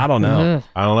know. I don't know.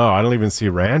 I don't know. I don't even see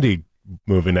Randy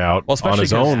moving out on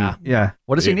his own. Yeah.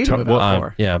 What does he need to move out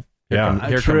for? Yeah.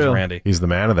 Here comes Randy. He's the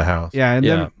man of the house. Yeah, and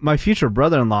then my future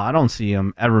brother-in-law, I don't see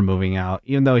him ever moving out,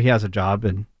 even though he has a job.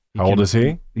 And how old is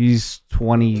he? He's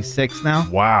 26 now.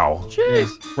 Wow.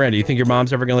 Jeez. Randy, you think your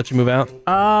mom's ever going to let you move out?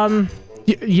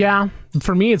 Yeah.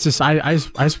 For me, it's just I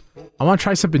want to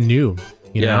try something new.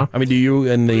 You know? I mean, do you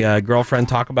and the girlfriend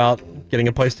talk about getting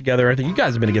a place together? I think you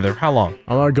guys have been together how long?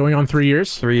 Going on 3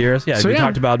 years. 3 years? Yeah. So, you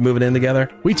talked about moving in together?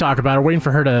 We talk about it. Waiting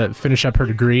for her to finish up her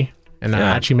degree and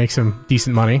actually make some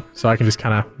decent money, so I can just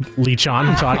kind of leech on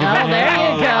until I can.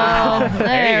 There you go.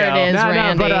 There it is,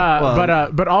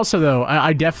 Randy. But also though,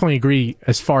 I definitely agree.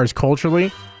 As far as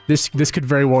culturally, this could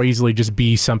very well easily just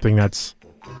be something that's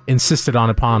insisted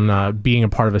upon being a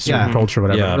part of a certain culture, or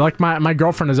whatever. Yeah. Like my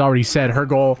girlfriend has already said, her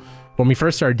goal when we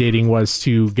first started dating was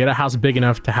to get a house big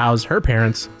enough to house her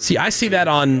parents. See, I see that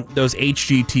on those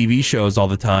HGTV shows all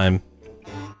the time,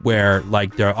 where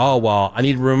like they're I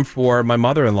need room for my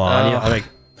mother-in-law.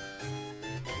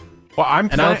 Well,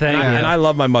 and I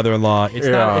love my mother-in-law. It's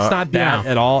not that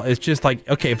at all. It's just like,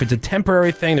 okay, if it's a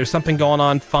temporary thing, there's something going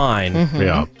on, fine.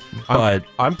 Yeah. But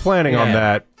I'm planning on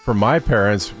that for my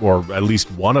parents, or at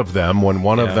least one of them, when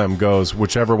one of them goes,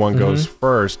 whichever one goes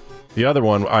first. The other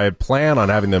one, I plan on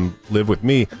having them live with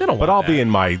me, but I'll be in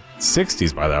my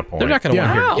 60s by that point. They're not going to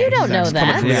want to hear You don't know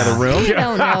that. from the other room. You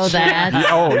don't know that.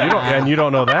 You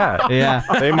don't know that. Yeah.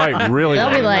 They might really. They'll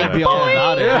be like, be all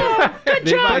about it. Good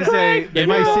job, Greg. They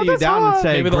might sit you down and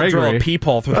say, maybe they'll drill a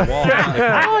peephole through the wall.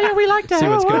 Oh, yeah, we like that. See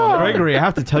what's going on. Gregory, I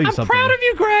have to tell you something. Proud of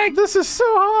you, Greg. This is so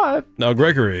hot. No,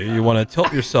 Gregory, you want to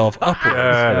tilt yourself upwards.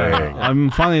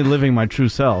 I'm finally living my true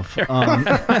self.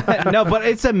 No, but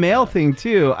it's a male thing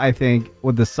too, I think,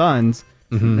 with the sons,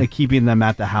 like keeping them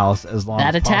at the house as long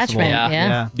as attachment,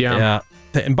 possible. Yeah.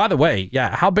 And by the way,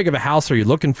 how big of a house are you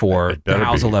looking for to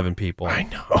house 11 people? I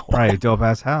know. Right, dope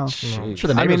ass house. Sure,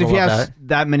 the I mean, neighbors if will you love have that.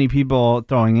 that many people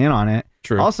throwing in on it.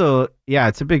 True. Also,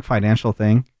 it's a big financial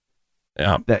thing.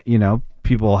 Yeah. That,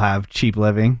 people have cheap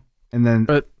living. And then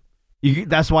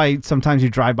that's why sometimes you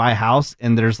drive by a house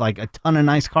and there's like a ton of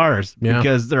nice cars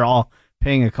because they're all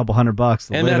paying a couple $100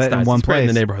 to And live that's in nice. one It's great place.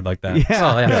 in the neighborhood like that.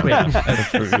 Yeah. That's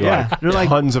true. They're like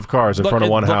tons of cars in front of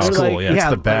one house. Cool, It's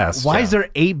the best. Why is there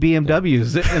 8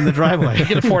 BMWs in the driveway? You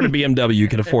can afford a BMW, you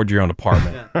can afford your own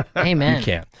apartment. Amen. You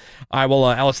can't. All right, well,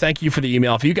 Alice, thank you for the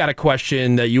email. If you got a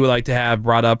question that you would like to have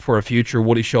brought up for a future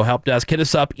Woody Show help desk, hit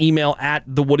us up, email at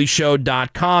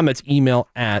thewoodyshow.com. It's email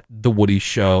at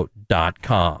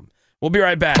thewoodyshow.com. We'll be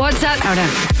right back. What's up? Oh, no.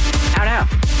 Oh, no.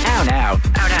 Oh, no.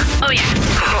 Oh, no. Oh,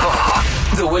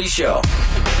 yeah. The Woody Show.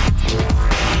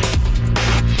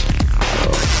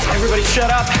 Everybody shut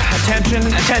up.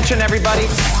 Attention, everybody.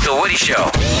 The Woody Show.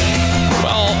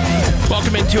 Well, welcome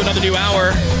welcome into another new hour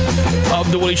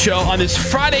of The Woody Show on this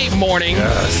Friday morning.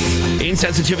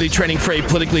 Insensitivity training for a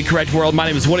politically correct world. My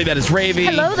name is Woody. That is Ravy.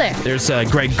 Hello there. There's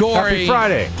Greg Gorey. Happy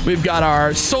Friday. We've got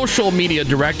our social media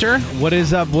director. What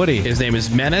is up, Woody? His name is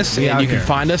Menace, We and out you can here.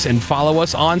 find us and follow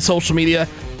us on social media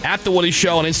at The Woody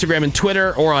Show on Instagram and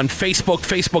Twitter, or on Facebook,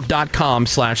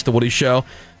 facebook.com/The Woody Show.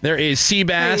 There is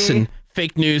Seabass and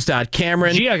Fake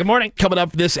News.Cameron. Gia, good morning. Coming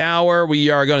up this hour, we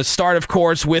are going to start, of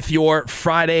course, with your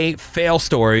Friday fail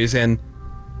stories. And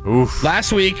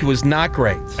last week was not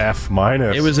great. F-.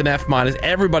 It was an F-.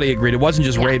 Everybody agreed. It wasn't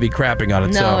just Ravy crapping on it.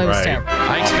 No, so it was terrible.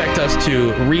 I expect us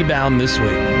to rebound this week.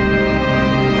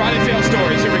 Friday fail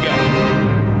stories. Here we go.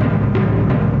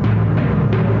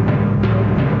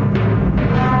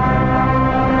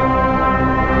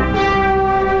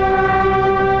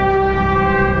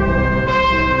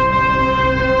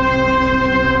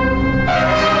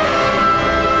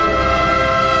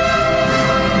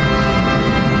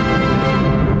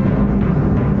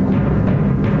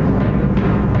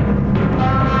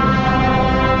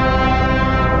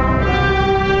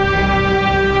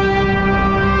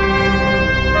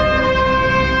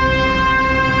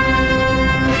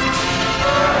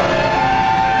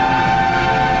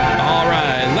 All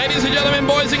right, ladies and gentlemen,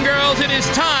 boys and girls, it is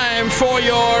time for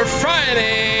your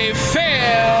Friday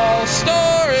fail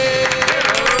story.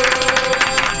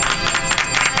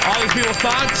 All these people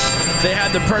thought they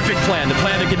had the perfect plan, the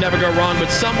plan that could never go wrong, but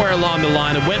somewhere along the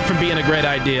line, it went from being a great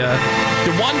idea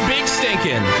to one big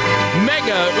stinking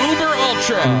mega uber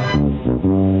ultra.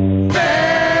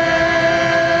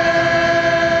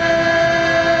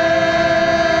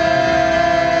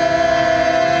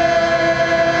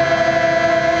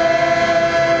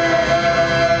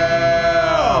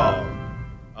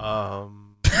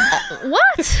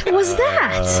 What was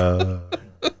that?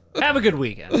 Have a good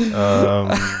weekend. Whoa.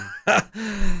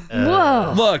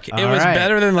 Look, it was right.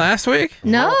 better than last week.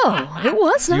 No, it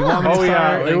was not. Oh,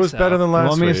 yeah. It was better than last You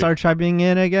want me week. to start chiming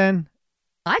in again?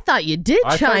 I thought you did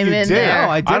I thought chime you in did. there. No,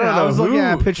 I didn't. don't I know was looking who-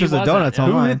 at pictures he of wasn't. donuts Who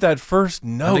online. hit that first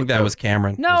note? I think that was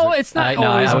Cameron. No, it's not No,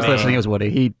 always I was me. listening. It was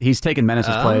Woody. He's taken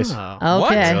Menace's place. Oh.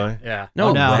 Okay. Really? Yeah.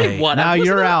 No now, way. What? now Listen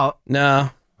you're to- out. No.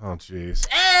 Oh, jeez.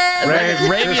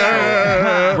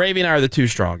 Ravy and I are the two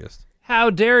strongest.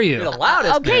 How dare you? You're the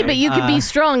loudest. Okay, but you could be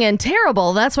strong and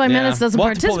terrible. That's why Menace doesn't We'll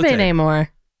have to pull the participate tape. anymore.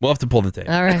 We'll have to pull the tape.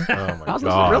 All right. Oh, my I was listening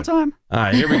God. real time. All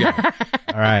right, here we go.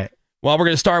 All right. Well, we're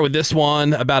going to start with this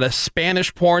one about a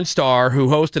Spanish porn star who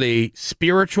hosted a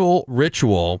spiritual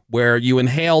ritual where you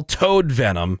inhale toad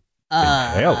venom.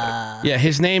 Inhale it. Yeah,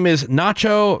 his name is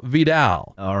Nacho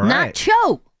Vidal. All right.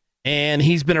 Nacho. And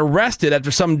he's been arrested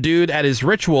after some dude at his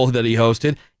ritual that he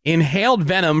hosted inhaled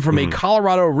venom from a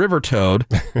Colorado river toad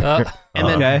and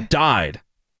then Okay. died.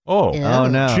 Oh, Yeah. Oh,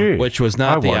 no. gee. Which was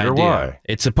not I the wonder idea. why.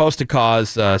 It's supposed to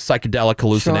cause psychedelic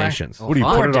hallucinations. What do you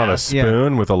put it on a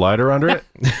spoon with a lighter under it?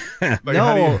 Like,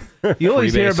 how do No, you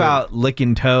always hear Freemason. about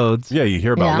licking toads. Yeah, you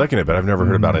hear about Yeah. licking it, but I've never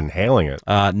heard about inhaling it.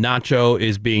 Nacho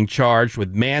is being charged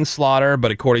with manslaughter,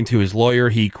 but according to his lawyer,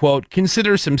 he, quote,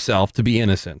 considers himself to be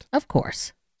innocent. Of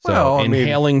course. So Well, I mean-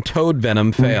 inhaling toad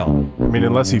venom failed. I mean,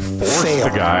 unless he forced the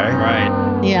guy.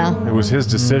 Right. Yeah. It was his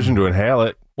decision to inhale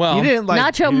it. Well, You didn't like.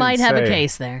 Nacho might have a say-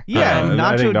 case there. Yeah, I think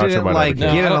Nacho Nacho didn't might have like a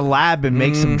get case. in a lab and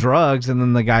make some drugs, and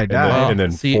then the guy died. And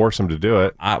then see- force him to do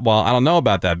it. I don't know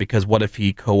about that, because what if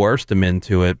he coerced him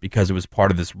into it because it was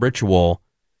part of this ritual?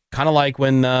 Kind of like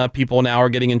when people now are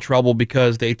getting in trouble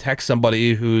because they text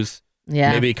somebody who's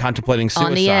Yeah. maybe contemplating suicide.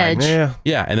 On the edge. Yeah.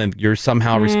 Yeah, and then you're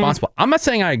somehow responsible. I'm not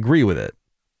saying I agree with it.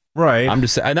 Right. I'm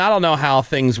just saying, and I don't know how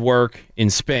things work in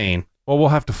Spain. Well, we'll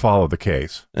have to follow the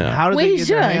case. Yeah. How did We they get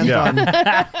their hands should. on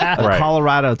a Right.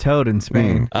 Colorado toad in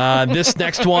Spain? This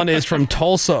next one is from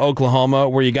Tulsa, Oklahoma,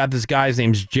 where you got this guy's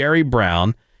name's Jerry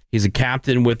Brown. He's a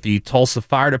captain with the Tulsa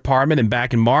Fire Department, and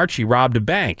back in March, he robbed a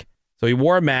bank. So he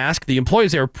wore a mask. The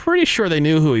employees there were pretty sure they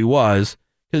knew who he was,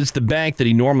 because it's the bank that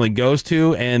he normally goes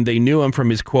to, and they knew him from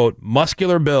his, quote,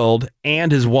 muscular build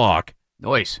and his walk.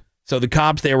 Nice. So the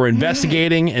cops, they were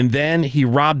investigating, and then he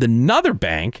robbed another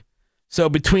bank. So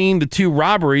between the two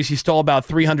robberies, he stole about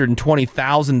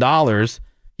 $320,000.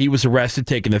 He was arrested,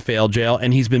 taken to fail jail,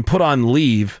 and he's been put on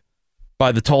leave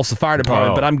by the Tulsa Fire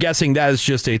Department. Oh. But I'm guessing that is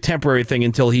just a temporary thing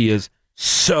until he is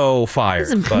so fired.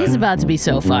 He's about to be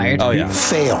so fired. Oh, yeah.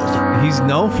 He's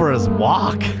known for his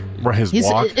walk. His He's-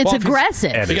 walk. it's Well, if he's-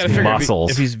 aggressive. and You his gotta figure muscles.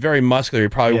 if he's very muscular, he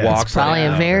probably Yeah, it's walks Probably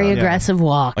like, a very aggressive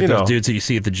walk. like You those know. dudes that you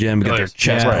see at the gym get their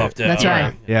chest Yeah. puffed out. That's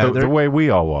right. Yeah, the they're, way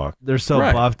we all walk. they're so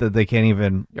Right. buff that they can't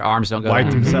even Your arms don't go wipe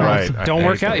down. themselves. Right. Don't I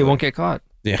work hate out. that. You won't get caught.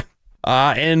 Yeah.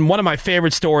 And one of my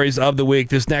favorite stories of the week,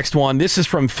 this next one, this is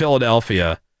from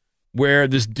Philadelphia, where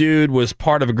this dude was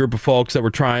part of a group of folks that were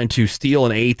trying to steal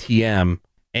an ATM,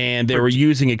 and they were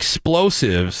using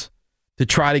explosives to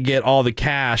try to get all the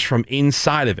cash from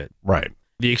inside of it. Right.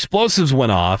 The explosives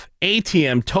went off,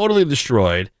 ATM totally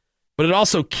destroyed, but it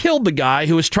also killed the guy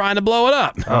who was trying to blow it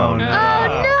up. Oh, no.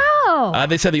 Oh, no.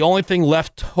 They said the only thing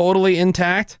left totally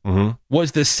intact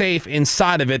was the safe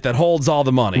inside of it that holds all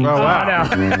the money. Oh, wow.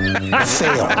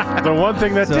 Fail. The one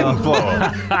thing that didn't blow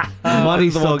up.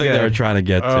 Money's the still one thing good. they were trying to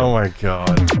get to. Oh, my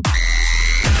God.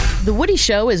 The Woody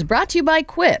Show is brought to you by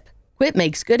Quip. Quip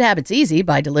makes good habits easy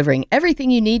by delivering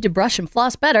everything you need to brush and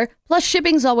floss better, plus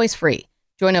shipping's always free.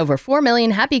 Join over 4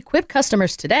 million happy Quip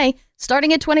customers today,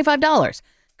 starting at $25.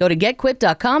 Go to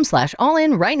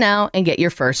getquip.com/allin right now and get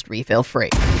your first refill free.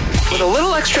 With a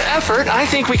little extra effort, I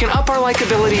think we can up our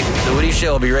likability The Woody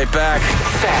Show will be right back.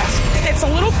 fast. It's a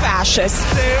little fascist.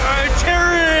 They are a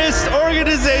terrorist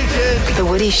organization. The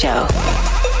Woody Show.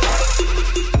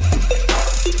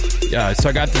 Yeah, so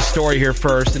I got this story here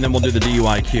first, and then we'll do the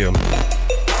DUIQ.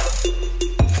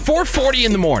 4:40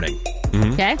 in the morning.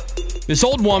 Okay. This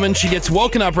old woman, she gets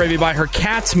woken up, Ravi, by her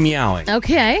cats meowing.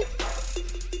 Okay.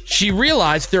 She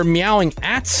realized they're meowing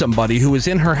at somebody who is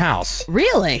in her house.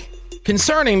 Really?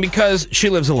 Concerning because she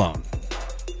lives alone.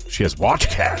 She has watch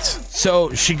cats.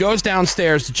 So she goes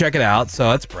downstairs to check it out,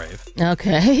 so that's brave.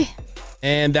 Okay.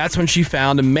 And that's when she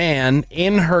found a man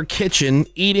in her kitchen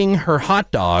eating her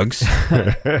hot dogs.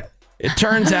 It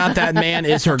turns out that man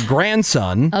is her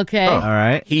grandson. Okay. All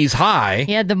right. He's high.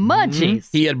 He had the munchies.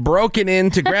 He had broken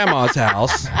into grandma's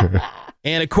house.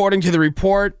 And according to the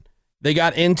report, they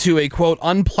got into a, quote,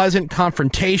 unpleasant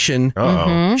confrontation.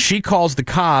 She calls the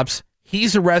cops.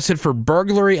 He's arrested for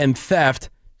burglary and theft,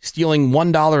 stealing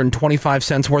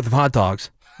 $1.25 worth of hot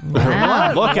dogs.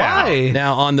 Wow. Look out.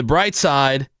 Now, on the bright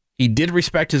side, he did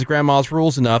respect his grandma's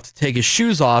rules enough to take his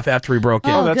shoes off after he broke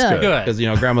in. Oh, that's good.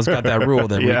 Because, grandma's got that rule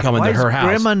that when you come Why into is her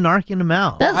house. Grandma narking him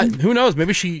out? Who knows?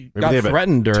 Maybe she Maybe got they have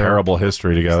threatened a or. terrible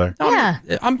history together. Yeah.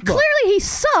 Look, Clearly he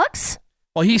sucks.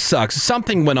 well, he sucks.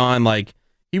 Something went on, like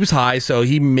he was high, so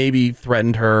he maybe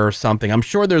threatened her or something. I'm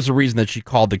sure there's a reason that she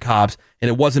called the cops, and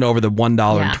it wasn't over the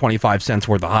 $1.25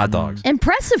 worth of hot dogs.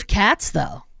 Impressive cats,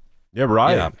 though. Yeah,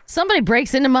 right. Yeah. Somebody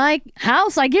breaks into my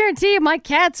house, I guarantee you my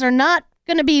cats are not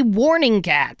going to be warning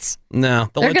cats. No,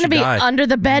 They're going to be under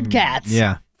the bed cats.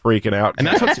 Yeah. Freaking out. And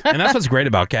that's what's great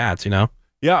about cats, Yeah.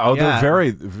 Oh, Yeah. they're very,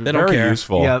 They don't very care.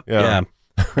 useful. Yep. Yeah.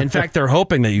 In fact, they're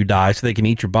hoping that you die so they can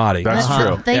eat your body. That's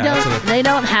true. They Yeah, don't. They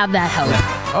don't have that hope.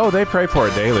 Oh, they pray for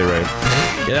it daily, Ray.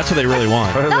 Yeah, that's what they really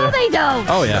want. No, they don't.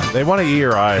 Oh, yeah. They want to eat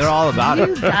your eyes. They're all about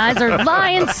You it. guys are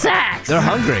lying sacks. They're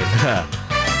hungry.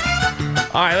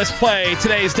 All right, let's play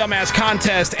today's Dumbass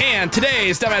Contest. And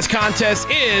today's Dumbass Contest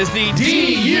is the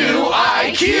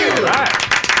DUIQ. Right.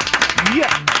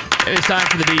 Yeah. It is time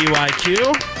for the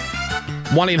DUIQ.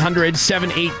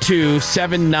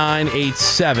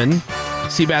 1-800-782-7987.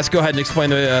 Seabass, go ahead and explain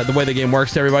the way the game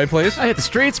works to everybody, please. I hit the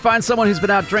streets, find someone who's been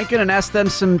out drinking, and ask them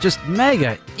some just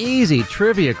mega easy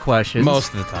trivia questions.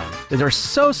 Most of the time. They're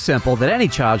so simple that any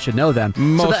child should know them.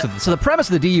 So the premise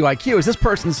of the DUIQ is this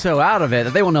person's so out of it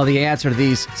that they will know the answer to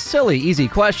these silly, easy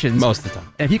questions. Most of the time.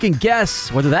 And if you can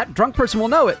guess whether that drunk person will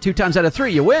know it 2 times out of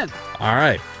 3, you win. All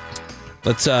right.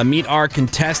 Let's meet our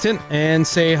contestant and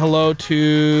say hello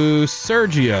to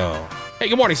Sergio. Hey,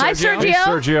 good morning, Sergio. Hi, Sergio. Hey,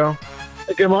 Sergio.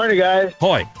 Good morning, guys.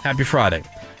 Hoi. Happy Friday.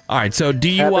 All right, so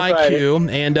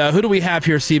DUIQ. And who do we have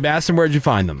here, Seabass, and where'd you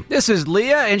find them? This is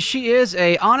Leah, and she is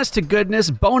a honest-to-goodness,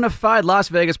 bona fide Las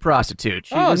Vegas prostitute.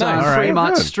 She was nice. on All right,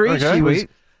 Fremont good. Street. Okay. She was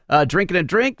drinking a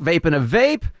drink, vaping a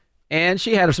vape, and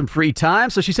she had some free time.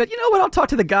 So she said, you know what, I'll talk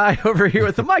to the guy over here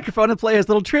with the microphone and play his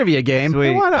little trivia game.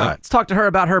 Sweet. Why not? Let's talk to her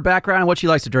about her background and what she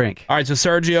likes to drink. All right, so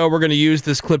Sergio, we're going to use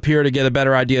this clip here to get a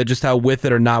better idea just how with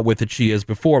it or not with it she is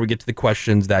before we get to the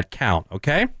questions that count,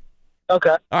 okay?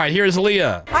 Okay. All right, here's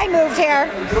Leah. I moved here.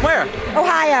 From where?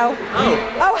 Ohio.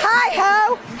 Oh.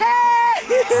 Ohio.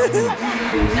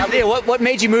 Hey. Now, Leah, what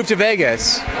made you move to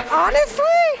Vegas? Honestly,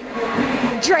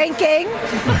 drinking,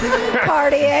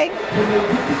 partying,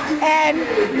 and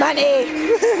money.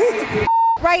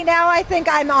 Right now, I think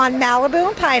I'm on Malibu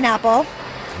and pineapple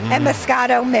and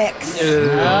Moscato mix, which is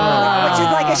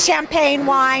like a champagne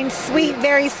wine, sweet,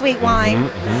 very sweet wine.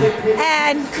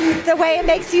 And the way it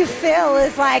makes you feel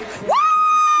is like, woo!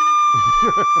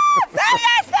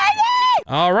 Vegas, baby!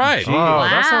 All right. Oh,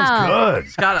 that sounds good.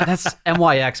 Moscato, that's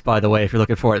MYX, by the way, if you're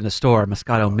looking for it in the store.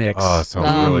 Moscato mix. Oh, it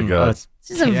sounds really good.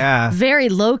 She's a very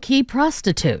low-key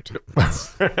prostitute.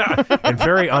 And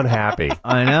very unhappy.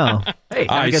 I know. Hey,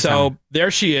 All right, so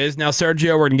there she is. Now,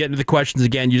 Sergio, we're going to get into the questions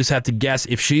again. You just have to guess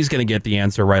if she's going to get the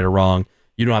answer right or wrong.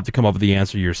 You don't have to come up with the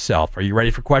answer yourself. Are you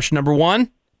ready for question number 1?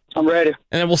 I'm ready.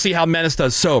 And then we'll see how Menace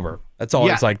does sober. That's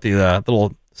always like the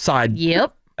little side.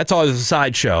 Yep. That's always a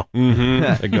sideshow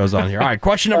that goes on here. All right,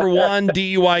 question number 1,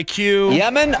 DUIQ.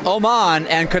 Yemen, Oman,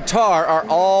 and Qatar are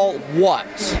all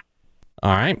what?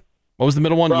 All right. What was the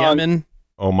middle one? Yemen,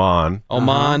 Oman,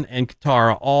 and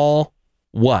Qatar are all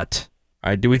what?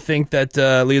 All right. Do we think that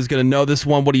Leah's going to know this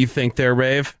one? What do you think there,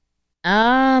 Rave?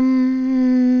 No.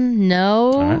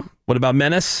 All right. What about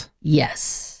Menace?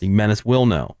 Yes. I think Menace will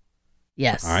know.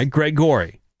 Yes. All right, Greg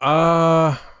Gorey.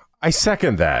 I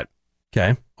second that.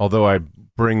 Okay. Although I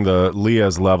bring the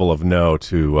Leah's level of no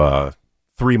to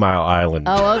 3 Mile Island.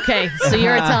 Oh, okay. So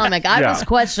you're atomic. I was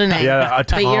questioning. Yeah,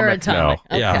 but you're atomic, atomic.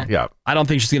 no. Okay. Yeah. I don't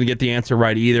think she's going to get the answer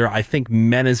right either. I think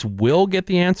Menace will get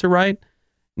the answer right.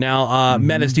 Now,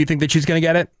 Menace, do you think that she's going to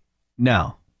get it?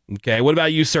 No. Okay. What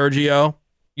about you, Sergio?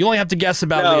 You only have to guess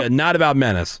about Leah, not about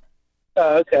Menace.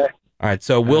 Okay. All right.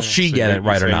 So will she get it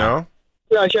right or not?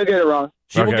 No, she'll get it wrong.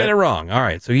 She will get it wrong. All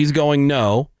right. So he's going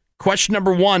no. Question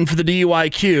number 1 for the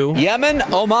DUIQ. Yemen,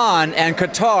 Oman, and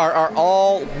Qatar are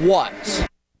all what?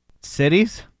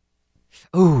 Cities?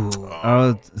 Ooh. I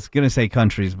was going to say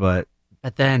countries, but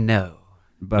then no.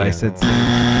 But I said cities.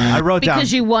 I wrote down.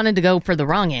 Because you wanted to go for the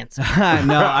wrong answer.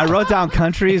 No, I wrote down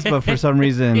countries, but for some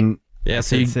reason. Yeah,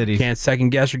 so you can't second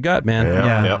guess your gut, man.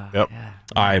 Yep.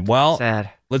 All right, well,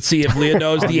 let's see if Leah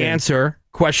knows the answer.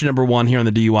 Question number 1 here on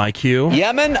the DUIQ.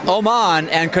 Yemen, Oman,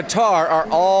 and Qatar are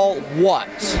all what?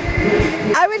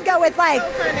 I would go with like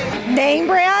name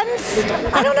brands.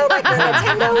 I don't know, like the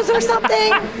Nintendos or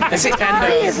something.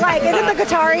 Qatari is like, isn't the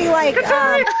Qatari like?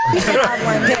 You should have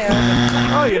one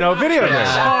too. Oh, you know, video games.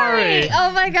 Qatari.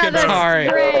 Oh my God, Qatari.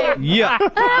 that's great. Yeah.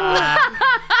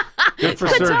 Good for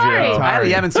Qatari. Sergio. I had the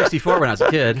Yemen 64 when I was a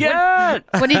kid. Good.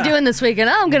 What are you doing this weekend?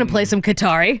 Oh, I'm going to play some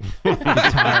Qatari.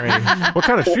 What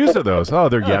kind of shoes are those? Oh,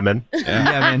 they're Yemen.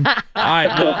 Yemen. All right,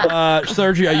 well,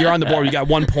 Sergio, you're on the board. You got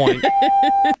 1 point.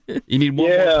 You need one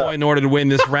more point in order to win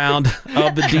this round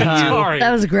of the DUIQ.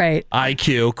 That was great.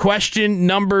 Question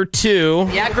number 2.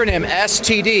 The acronym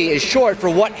STD is short for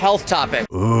what health topic?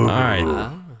 All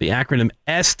right. The acronym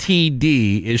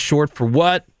STD is short for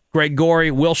what? Greg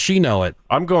Gorey, will she know it?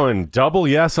 I'm going double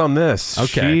yes on this.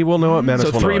 Okay. She will know it. Menace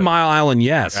So will know 3 it. Mile Island,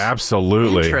 yes.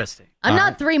 Absolutely. Interesting. I'm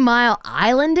not 3 Mile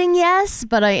Islanding yes,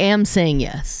 but I am saying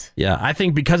yes. Yeah, I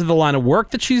think because of the line of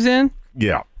work that she's in,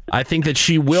 Yeah. I think that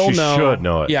she will She know. should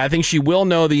know it. Yeah, I think she will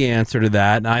know the answer to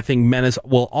that. And I think Menace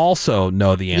will also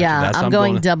know the answer to Yeah, that. So I'm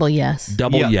going double yes.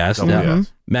 double yes. double Now,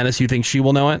 yes. Menace, you think she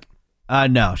will know it?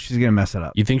 No, she's going to mess it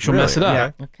up. You think she'll mess it Really?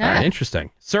 up? Yeah. Okay. All right,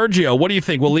 interesting. Sergio, what do you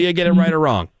think? Will Leah get it right or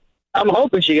wrong? I'm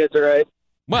hoping she gets it right.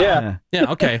 Well,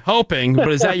 yeah, okay, hoping. But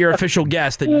is that your official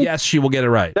guess that yes, she will get it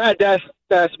right?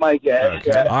 That's my guess.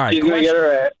 Okay. Yeah. All right. She's gonna get it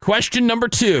right. Question number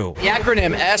 2. The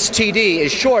acronym STD is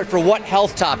short for what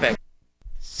health topic?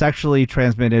 Sexually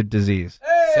transmitted disease.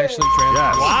 Sexually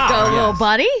transmitted. Go, little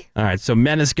buddy. All right, so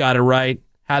Menace got it right.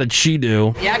 How did she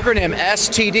do? The acronym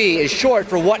STD is short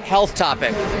for what health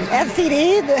topic?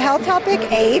 STD, the health topic,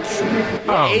 AIDS.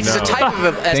 AIDS is a type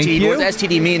of STD. What does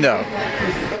STD mean, though?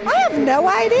 I have no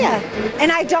idea.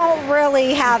 And I don't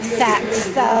really have sex,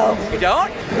 so. You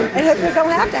don't? And hookers don't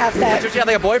have to have sex. Did you have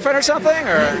like a boyfriend or something?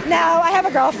 Or? No, I have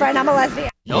a girlfriend. I'm a lesbian.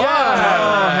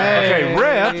 Okay,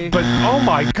 Rip, but oh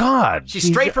my God. She's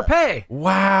straight for pay.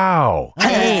 Wow.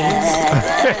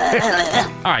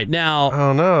 All right, now.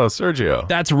 Oh no, Sergio.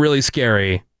 That's really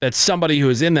scary. That somebody who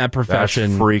is in that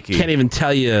profession freaky. can't even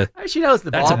tell you. She knows the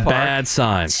That's ballpark. a bad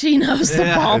sign. She knows the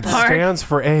It ballpark. stands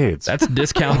for AIDS. That's a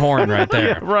discount horn right there.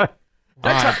 Yeah, right.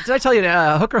 Did I tell you,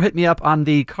 Hooker hit me up on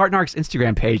the Cardnarks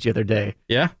Instagram page the other day.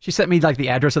 Yeah? She sent me like the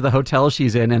address of the hotel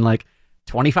she's in and like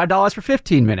 $25 for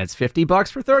 15 minutes,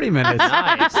 $50 for 30 minutes.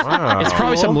 Nice. Wow. It's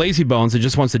probably some lazy bones that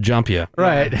just wants to jump you.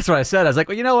 Right. That's what I said. I was like,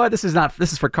 well, you know what? This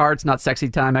is for cards, not sexy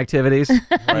time activities.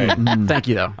 Right. Thank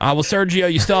you, though. Well,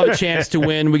 Sergio, you still have a chance to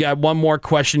win. We got one more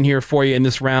question here for you in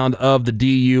this round of the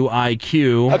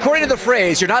DUIQ. According to the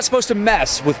phrase, you're not supposed to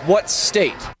mess with what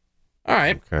state? All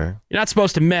right. Okay. You're not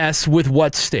supposed to mess with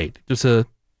what state? Just a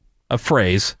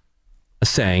phrase, a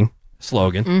saying, a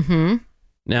slogan. Mm-hmm.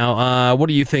 Now, what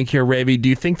do you think here, Ravi? Do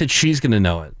you think that she's going to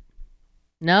know it?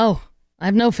 No, I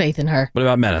have no faith in her. What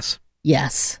about Menace?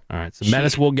 Yes. All right, so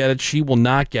Menace will get it. She will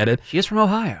not get it. She is from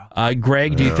Ohio.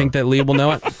 Greg, do you think that Leah will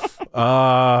know it?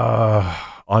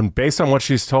 Based on what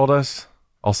she's told us,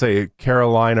 I'll say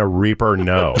Carolina Reaper,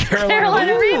 no.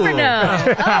 Carolina Reaper,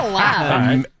 no. Oh,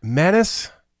 wow.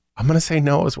 Menace, I'm going to say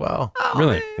no as well.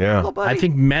 Really? Yeah. I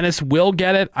think Menace will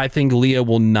get it. I think Leah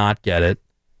will not get it.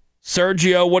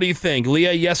 Sergio, what do you think?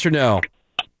 Leah, yes or no?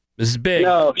 This is big.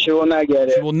 No, she will not get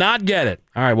it. She will not get it.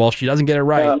 All right, well, if she doesn't get it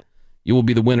right, you will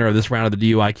be the winner of this round of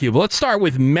the DUIQ. But let's start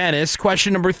with Menace.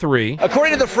 Question number 3.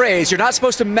 According to the phrase, you're not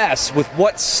supposed to mess with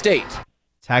what state?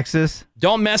 Texas.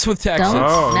 Don't mess with Texas. Don't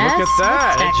look mess at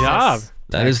that. with Texas. Good job.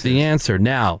 That is the answer.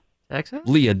 Now, Texas?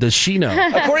 Leah, does she know?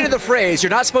 According to the phrase, you're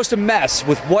not supposed to mess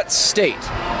with what state?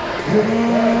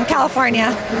 California,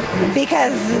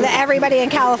 because everybody in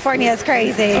California is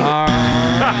crazy.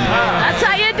 That's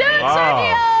how you do it,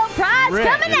 Sergio. Prize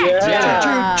coming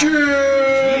at you.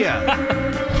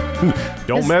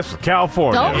 Don't mess with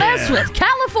California. Don't mess with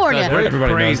California.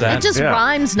 Everybody knows that. It just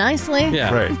rhymes nicely.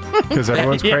 Yeah. Right. Because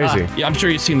everyone's crazy. Yeah, I'm sure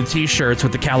you've seen the T-shirts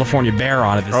with the California bear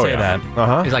on it that say that.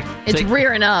 Uh-huh. He's like, It's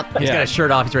rearing up. he's got his shirt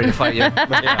off. He's ready to fight you. All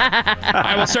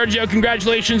right, well, Sergio,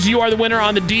 congratulations. You are the winner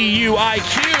on the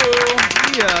DUIQ.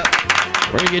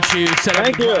 We're going to get you set up.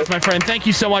 Thank you. My friend. Thank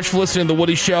you so much for listening to The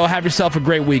Woody Show. Have yourself a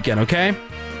great weekend, okay?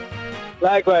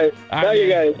 Likewise. Love you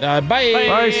guys. Bye.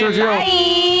 Bye, Sergio. All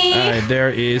right, there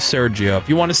is Sergio. If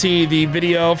you want to see the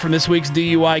video from this week's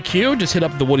DUIQ, just hit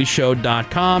up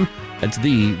thewoodyshow.com. That's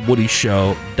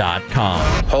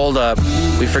thewoodyshow.com. Hold up.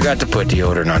 We forgot to put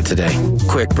deodorant on today.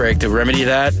 Quick break to remedy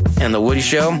that, and The Woody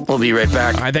Show. We'll be right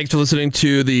back. All right, thanks for listening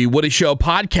to the Woody Show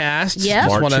podcast. Yeah.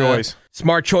 Smart choice.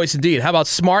 Smart choice indeed. How about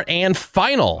Smart and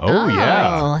Final? Oh,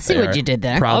 yeah. I see what you did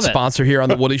there. Proud Love it. sponsor here on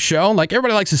the Woody Show. Like,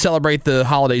 everybody likes to celebrate the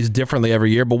holidays differently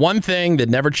every year, but one thing that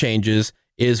never changes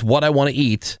is what I want to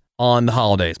eat on the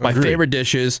holidays. My favorite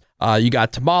dishes, you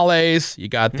got tamales, you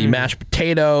got the mashed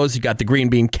potatoes, you got the green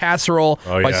bean casserole,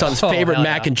 my son's favorite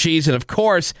mac and cheese, and of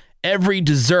course, every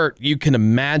dessert you can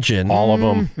imagine. All of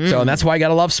them. So and that's why you got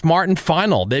to love Smart and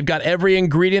Final. They've got every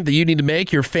ingredient that you need to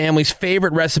make your family's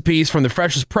favorite recipes, from the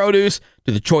freshest produce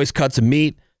to the choice cuts of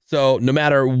meat. So no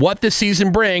matter what this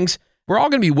season brings, we're all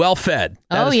going to be well fed.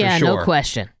 That is for sure. No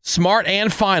question. Smart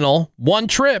and Final, one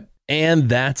trip, and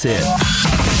that's it.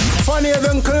 Funnier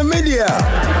than chlamydia.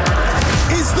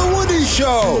 It's the Woody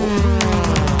Show.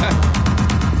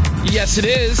 Yes, it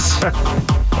is.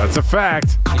 That's a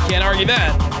fact. You can't argue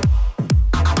that.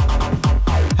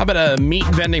 How about a meat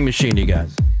vending machine, you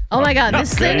guys? Oh my God,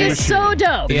 this thing is so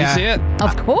dope. Did you see it?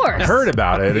 Of course. I heard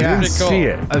about it. I didn't see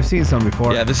it. I've seen some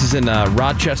before. Yeah, this is in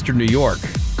Rochester, New York.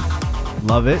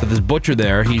 Love it. So this butcher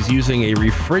there, he's using a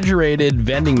refrigerated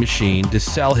vending machine to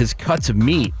sell his cuts of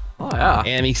meat. Oh, yeah.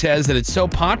 And he says that it's so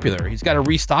popular, he's got to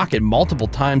restock it multiple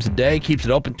times a day, keeps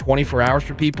it open 24 hours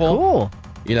for people. Cool.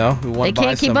 You know, who want They to buy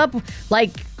can't keep some up.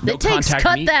 Like, no it takes contact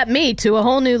cut meat. that meat to a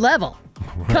whole new level.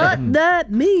 Cut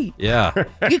that meat. Yeah.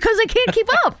 Because they can't keep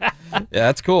up. Yeah,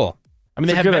 that's cool. I mean, It's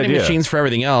they a have good vending idea. machines for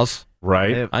everything else.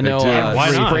 Right. I know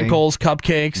Why not? sprinkles,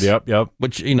 cupcakes. Yep.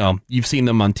 Which, you know, you've seen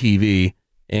them on TV.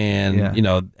 And, you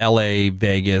know, L.A.,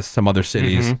 Vegas, some other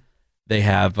cities, they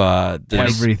have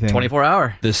Everything.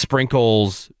 24-hour. the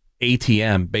sprinkles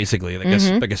ATM, basically, like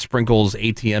like a sprinkles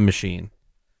ATM machine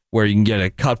where you can get a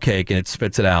cupcake and it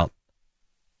spits it out.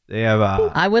 They have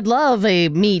I would love a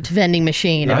meat vending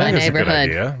machine in I my think that's a good neighborhood.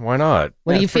 idea. Why not?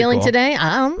 What are you That's pretty feeling cool. today?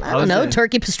 I don't know.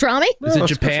 Turkey pastrami? Is it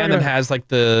let's Japan try that that. has like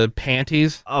the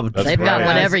panties? Oh, They've got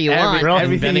whatever you want.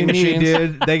 Everything vending you need,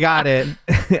 machines? dude. They got it.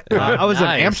 I was in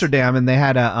Nice. Amsterdam and they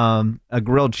had a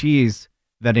grilled cheese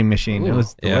vending machine. It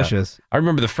was Yeah. delicious. I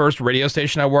remember the first radio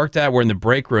station I worked at, where in the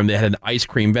break room they had an ice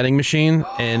cream vending machine,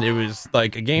 and it was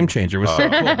like a game changer. It was so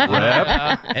cool.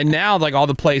 And now, like all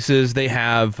the places, they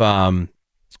have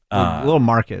Little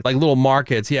markets. like little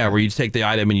markets, yeah, where you just take the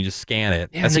item and you just scan it.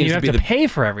 Yeah, and then you have to pay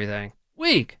for everything.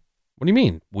 Week. What do you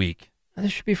mean, week?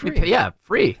 This should be free. Yeah,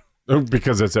 free.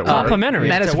 Because it's at work. Complimentary.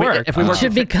 That It's is at work. If we It work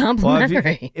should be Well,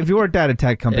 complimentary. if you worked at a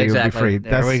tech company, it would Exactly. be free.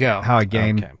 There we go. how I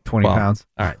gained Okay. 20 Well, pounds.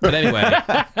 All right, but anyway,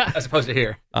 as opposed to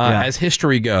here. as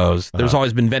history goes, there's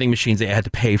always been vending machines that you had to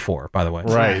pay for. By the way,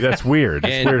 Right. That's weird.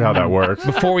 It's And- weird how that works.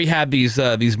 Before we had these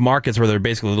markets where they're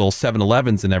basically little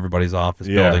 7-Elevens in everybody's office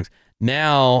Yeah. buildings.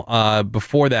 Now,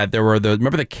 before that, there were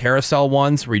remember the carousel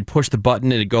ones where you'd push the button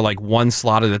and it'd go like one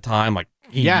slot at a time, like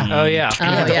Yeah. Oh, yeah. you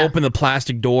had to open the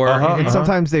plastic door And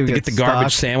sometimes they would to get the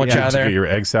garbage stuck. sandwich Yeah. out of To get there. your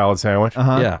egg salad sandwich.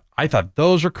 Yeah, I thought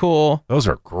those are cool. Those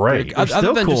are great. Other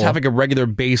still than just cool. have like a regular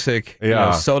basic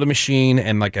Yeah. soda machine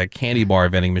and like a candy bar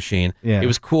vending machine. Yeah. It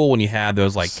was cool when you had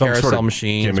those like Some carousel sort of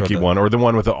machines. or gimmicky the- one, or the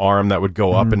one with the arm that would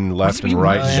go up and left and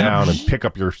right and down and pick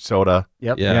up your soda.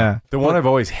 Yep. Yeah. Yeah. The one I've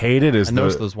always hated is I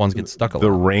noticed the those ones get stuck a the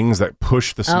lot. rings that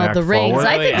push the Oh, snack the rings. forward.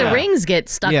 I think yeah. the rings get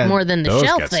stuck Yeah, more than the Those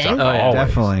shelf get thing. stuck. Oh, yeah. Always.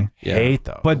 Definitely. Yeah. Hate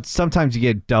those. But sometimes you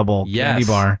get double Yes. candy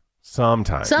bar.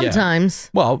 Sometimes. Sometimes.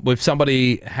 Well, if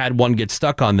somebody had one get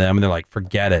stuck on them and they're like,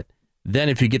 forget it. Then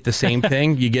if you get the same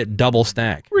thing, you get double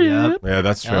snack. Yep. Yeah,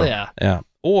 that's true. Hell yeah. Yeah.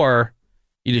 Or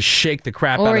You just shake the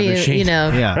crap Or out of the you, machine. you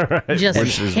know, Right. just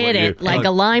Which is hit what it like a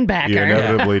linebacker. You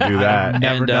inevitably do that.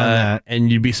 Never done that.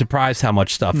 And you'd be surprised how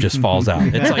much stuff just falls out.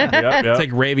 It's like it's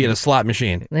like gravy at a slot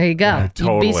machine. There you go.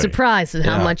 totally. You'd be surprised at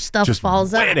how Yeah. much stuff Just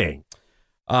falls winning.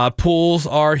 out. Pools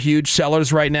are huge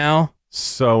sellers right now.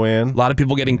 So in. A lot of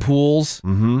people getting pools.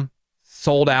 Mm-hmm.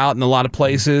 Sold out in a lot of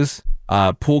places.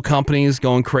 Pool companies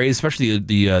going crazy, especially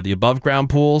the above ground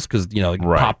pools, because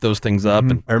pop those things up.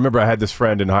 And I remember I had this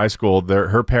friend in high school.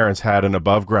 Her parents had an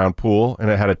above ground pool, and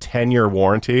it had a 10-year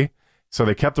warranty. So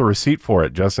they kept the receipt for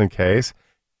it just in case.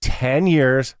 10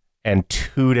 years and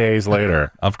 2 days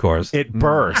later, of course, it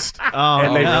burst. Oh,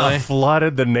 and they really?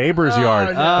 flooded the neighbor's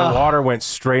yard. no. The water went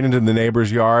straight into the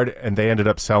neighbor's yard, and they ended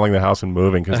up selling the house and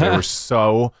moving because they were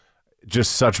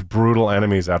just such brutal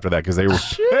enemies after that because they were.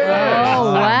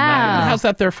 Oh, wow. How's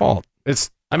that their fault?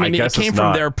 I mean, it guess came it's from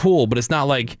not. their pool, but it's not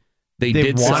like they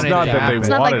did wanted something. it to happen. It's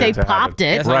not like they popped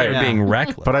it. It's not like Right. they're being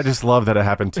reckless. But I just love that it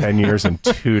happened 10 years and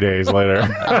 2 days later.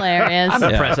 Hilarious. I'm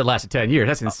impressed it lasted 10 years.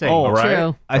 That's insane. Oh, right.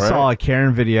 True. I saw a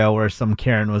Karen video where some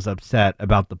Karen was upset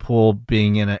about the pool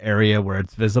being in an area where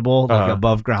it's visible, like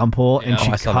above ground pool, and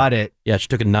she I saw cut that. it. Yeah, she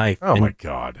took a knife. Oh, and- my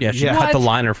God. Yeah, she Yeah. cut the What?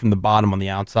 liner from the bottom on the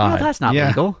outside. Well, that's not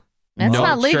legal. That's No,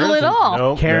 not legal sure at all.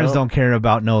 Nope, Karens no. don't care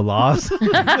about no laws.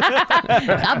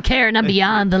 I'm Karen. I'm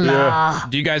beyond the law.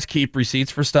 Do you guys keep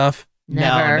receipts for stuff?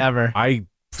 Never. No, never. I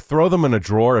throw them in a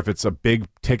drawer if it's a big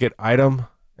ticket item,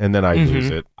 and then I lose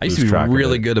it. I used to be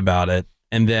really good about it,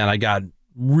 and then I got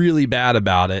really bad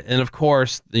about it. And of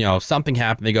course, something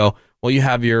happened. They go, "Well, you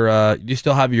have your, you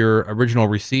still have your original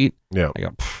receipt?" Yeah. I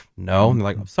go, "No." And they're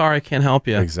like, "I'm sorry, I can't help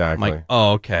you." Exactly. I'm like,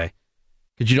 "Oh, okay."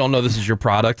 Because you don't know this is your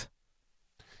product.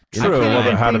 True. Well,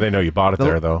 but how do they know you bought it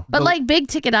there, though? But like big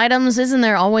ticket items, isn't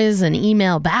there always an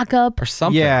email backup or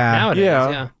something? Yeah. Nowadays, Yeah.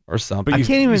 yeah. Or something. But I you,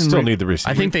 can't even you still re- need the receipt.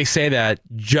 I think they say that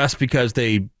just because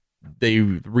they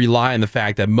rely on the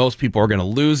fact that most people are going to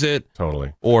lose it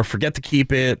totally or forget to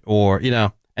keep it or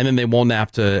and then they won't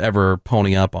have to ever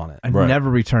pony up on it. I never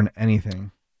returned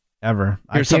anything, ever.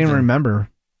 I Here's can't even something- remember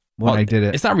when Well, I did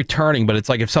it. It's not returning, but it's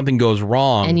like if something goes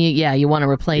wrong, and you want to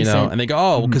replace it. and they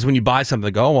go, because when you buy something,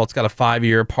 they go, well, it's got a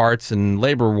 5-year parts and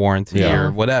labor warranty Yeah.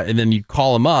 or whatever, and then you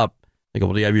call them up. They go,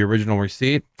 well, do you have your original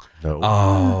receipt? No.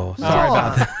 Oh, sorry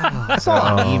about that. That's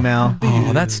all an email.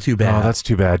 Oh, that's too bad. Oh, that's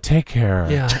too bad. Take care.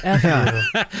 Yeah. F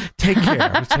you. Take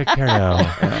care. Take care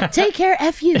now. Take care,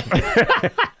 F you.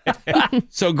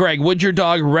 So, Greg, would your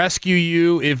dog rescue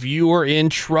you if you were in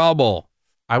trouble?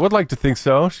 I would like to think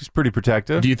so. She's pretty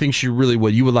protective. Do you think she really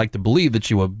would? You would like to believe that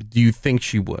she would. Do you think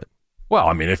she would? Well,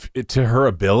 I mean, if to her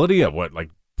ability of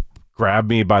grab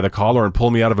me by the collar and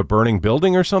pull me out of a burning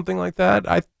building or something like that,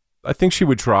 I think she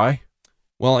would try.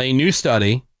 Well, a new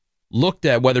study looked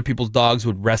at whether people's dogs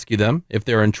would rescue them if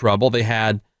they're in trouble. They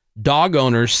had dog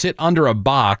owners sit under a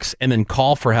box and then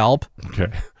call for help. Okay.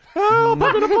 Help!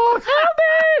 I'm in a box. Help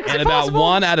me! And about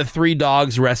 1 out of 3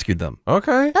 dogs rescued them.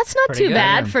 Okay. That's not Pretty too good.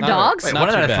 bad for dogs. Wait, One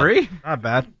out of 3? Not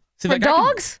bad. See, For like,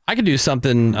 dogs? I could do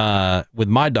something with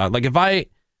my dog. Like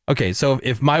so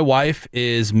if my wife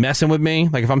is messing with me,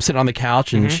 like if I'm sitting on the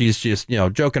couch and she's just,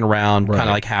 joking around, kind of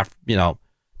like half, not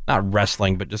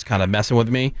wrestling, but just kind of messing with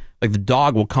me, like the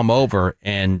dog will come over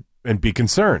and be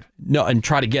concerned. No, and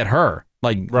try to get her.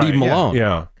 Like, leave him alone.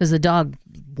 Yeah. Because the dog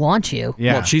wants you.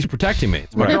 Yeah. Well, she's protecting me.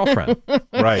 It's my girlfriend.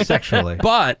 Right. Sexually.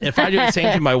 But if I do the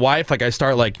same to my wife, like I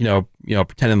start like,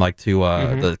 pretending like to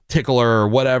the tickle her or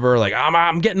whatever, like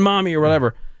I'm getting mommy or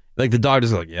whatever. Like the dog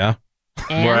is like, yeah.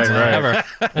 And Right.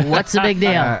 what's the big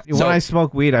deal? When I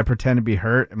smoke weed, I pretend to be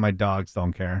hurt, and my dogs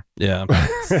don't care. Yeah.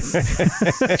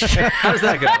 How does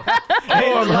that go?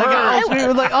 We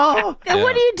were like, oh, And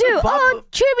what do you do? Oh,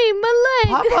 Jimmy,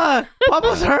 my leg.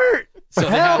 Papa's hurt. So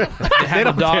they had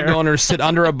the dog owners sit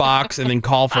under a box and then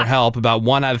call for help. About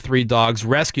 1 out of 3 dogs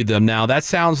rescued them. Now, that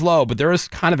sounds low, but there is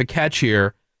kind of a catch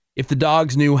here. If the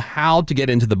dogs knew how to get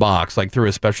into the box, like through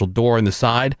a special door in the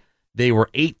side, they were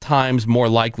 8 times more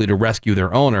likely to rescue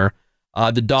their owner.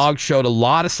 The dog showed a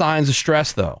lot of signs of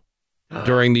stress, though,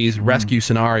 during these rescue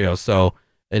scenarios. So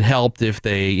it helped if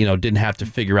they, didn't have to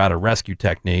figure out a rescue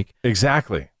technique.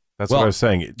 Exactly. That's what I was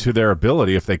saying. To their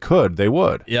ability, if they could, they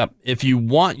would. Yep. If you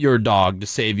want your dog to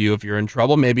save you if you're in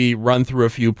trouble, maybe run through a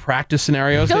few practice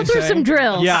scenarios. Go through some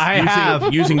drills. Yeah, I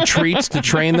have. Using treats to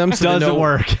train them so Doesn't they know,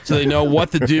 work. so they know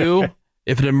what to do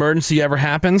if an emergency ever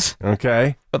happens.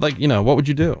 Okay. But what would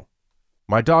you do?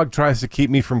 My dog tries to keep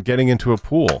me from getting into a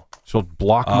pool. She'll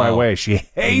block my Oh. way. She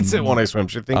hates it when I swim.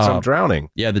 She thinks I'm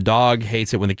drowning. Yeah, the dog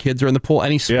hates it when the kids are in the pool.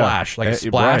 Any splash, like a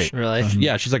splash. Right. Really?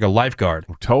 Yeah, she's like a lifeguard.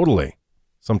 Totally.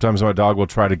 Sometimes my dog will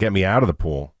try to get me out of the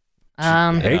pool. She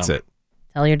hates it.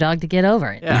 Tell your dog to get over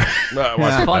it. Yeah.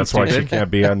 That's why she can't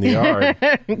be on the yard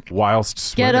whilst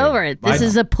swimming. Get over it. This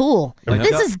is a pool.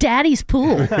 This is Daddy's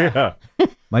pool. Yeah.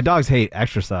 My dogs hate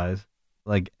exercise.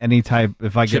 Like any type,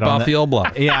 if I Chip get on off the old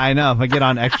block. Yeah, I know. If I get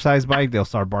on an exercise bike, they'll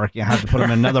start barking. I have to put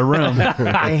them in another room.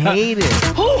 I hate it.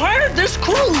 Who hired this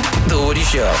crew? The Woody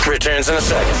Show returns in a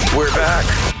second. We're back.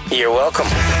 You're welcome.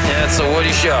 Yeah, it's The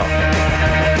Woody Show.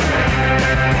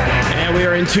 And we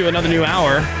are into another new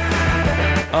hour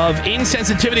of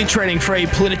insensitivity training for a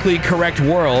politically correct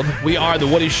world. We are The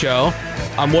Woody Show.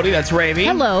 I'm Woody. That's Ravy.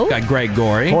 Hello. Got Greg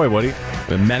Gorey. Boy, Woody.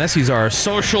 Menace, he's our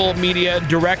social media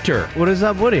director. What is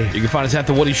up, Woody? You can find us at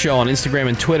The Woody Show on Instagram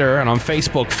and Twitter, and on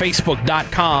Facebook,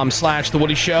 facebook.com/The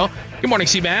Woody Show. Good morning,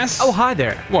 Seabass. Oh, hi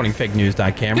there. Good morning, fake news.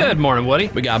 Cameron. Good morning, Woody.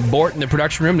 We got Bort in the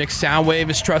production room. Nick Soundwave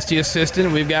is trusty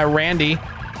assistant. We've got Randy.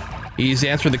 He's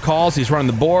answering the calls. He's running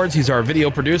the boards. He's our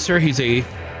video producer. He's a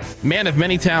man of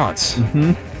many talents.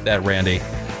 That Randy.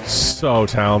 So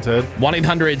talented.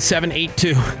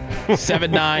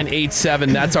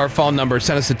 1-800-782-7987. That's our phone number.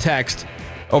 Send us a text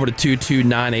over to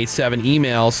 22987.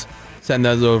 Emails. Send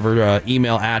those over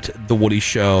email at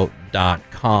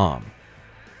thewoodyshow.com.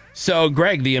 So,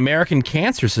 Greg, the American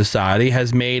Cancer Society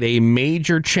has made a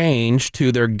major change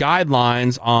to their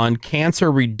guidelines on cancer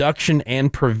reduction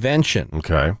and prevention.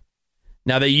 Okay.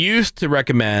 Now, they used to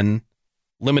recommend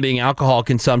limiting alcohol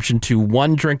consumption to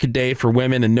 1 drink a day for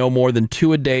women and no more than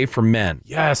 2 a day for men.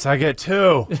 Yes, I get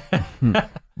 2.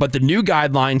 But the new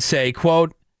guidelines say,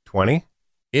 quote, 20?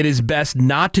 It is best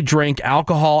not to drink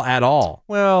alcohol at all.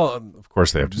 Well, of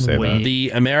course they have to say that. Well,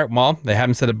 they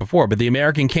haven't said it before, but the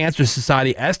American Cancer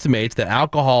Society estimates that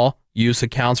alcohol use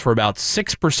accounts for about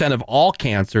 6% of all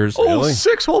cancers. Oh, really?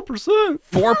 6 whole percent.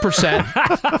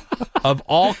 4% of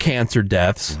all cancer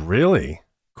deaths. Really?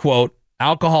 Quote,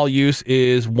 alcohol use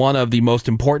is one of the most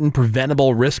important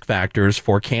preventable risk factors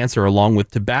for cancer, along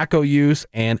with tobacco use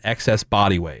and excess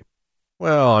body weight.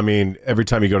 Well, I mean, every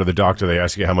time you go to the doctor, they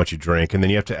ask you how much you drink, and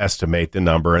then you have to estimate the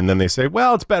number, and then they say,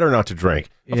 well, it's better not to drink.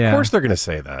 Of course they're going to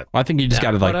say that. Well, I think you just got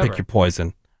to pick your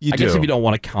poison. I guess if you don't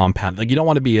want to compound, like you don't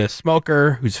want to be a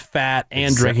smoker who's fat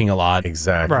and drinking a lot.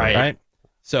 Exactly. Right.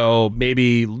 So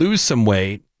maybe lose some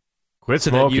weight. Quit so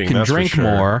smoking, that you can that's for drink sure.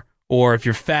 more. Or if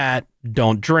you're fat,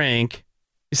 don't drink.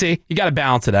 You see, you got to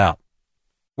balance it out.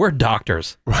 We're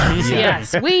doctors.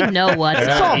 Yes, we know what's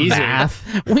It's all easy.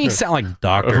 math. We sound like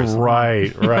doctors.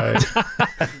 Right.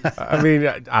 I mean,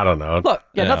 I don't know. Look,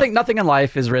 nothing in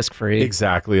life is risk-free.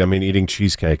 Exactly. I mean, eating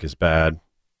cheesecake is bad.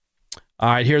 All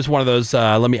right, here's one of those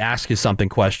let me ask you something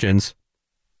questions.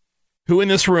 Who in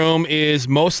this room is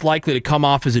most likely to come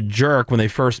off as a jerk when they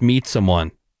first meet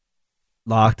someone?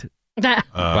 Locked.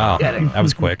 Wow, that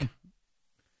was quick.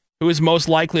 Who is most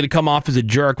likely to come off as a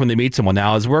jerk when they meet someone?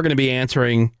 Now, as we're going to be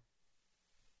answering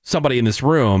somebody in this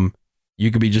room, you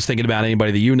could be just thinking about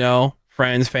anybody that you know,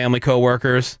 friends, family,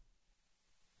 coworkers.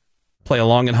 Play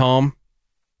along at home.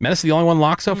 Menace, the only one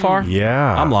locked so far?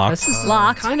 Yeah. I'm locked. This is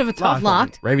locked. Kind of a tough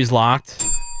locked. Ravy's locked.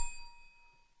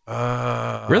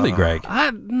 Really, Greg?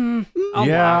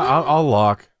 I'll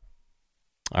lock.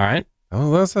 All right.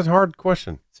 Oh, that's a hard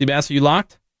question. Seabass, are you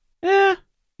locked? Yeah.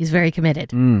 He's very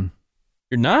committed.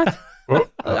 You're not?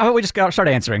 We just start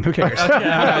answering. Who cares?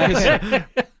 I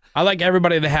like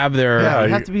everybody to have their... Yeah, you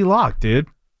have to be locked, dude.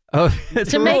 Oh,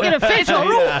 to make it official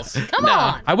rules. Come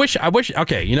on. I wish.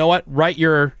 Okay, you know what? Write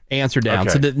your answer down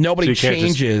so that nobody So you can't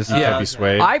just- changes. you can't be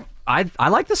swayed. I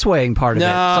like the swaying part of it.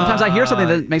 Sometimes I hear something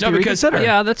that makes me reconsider.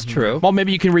 Yeah, that's true. Well,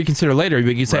 maybe you can reconsider later.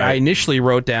 You can say, I initially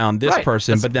wrote down this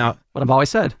person, but now... What I've always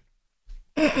said.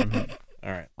 All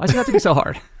right. Why does it have to be so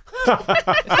hard? So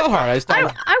hard.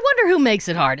 I wonder who makes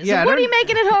it hard. Is it Woody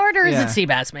making it hard, or is it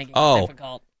Seabass making it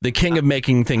difficult? The king of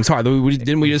making things hard.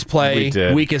 Didn't we just play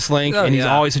Weakest Link? And he's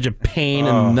always such a pain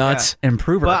in the nuts.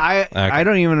 Improver. But I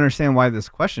don't even understand why this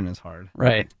question is hard.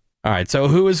 Right. All right. So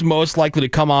who is most likely to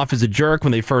come off as a jerk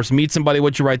when they first meet somebody?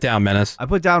 What'd you write down, Menace? I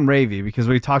put down Ravy because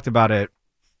we talked about it.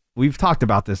 We've talked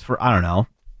about this for, I don't know,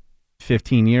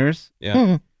 15 years.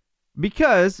 Yeah.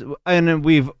 Because, and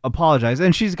we've apologized,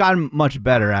 and she's gotten much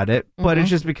better at it, but it's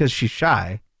just because she's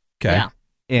shy. Okay. Yeah.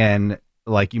 And,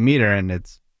 like, you meet her, and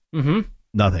it's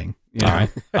nothing. You All know?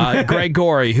 right. Greg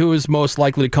Gorey, who is most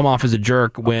likely to come off as a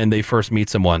jerk when they first meet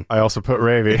someone? I also put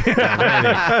Ravy.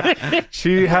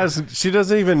 She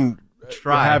doesn't even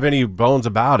have any bones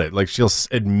about it. Like, she'll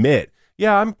admit,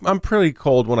 yeah, I'm pretty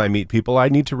cold when I meet people. I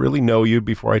need to really know you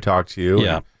before I talk to you.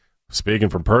 Yeah. And speaking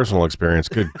from personal experience,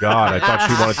 good God, I thought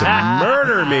she wanted to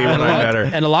murder me when I met her.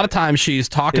 And a lot of times she's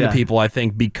talking to people, I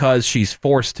think, because she's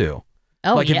forced to.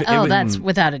 Oh, Like, if yeah. it Oh, was- that's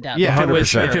without a doubt. Yeah, if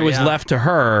it was left to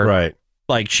her, right?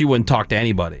 Like, she wouldn't talk to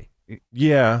anybody.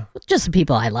 Yeah. Just the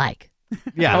people I like.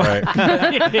 Yeah. Right.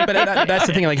 But that's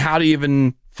the thing. Like, how do you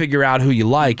even figure out who you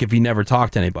like if you never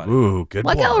talk to anybody? Ooh, good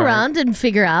Well, go around and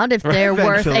figure out if they're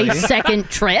worth a Eventually. second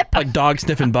trip. Like dog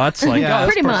sniffing butts. Like, Yeah. oh,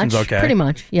 this Pretty person's much. okay. Pretty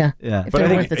much. Yeah. Yeah. If But I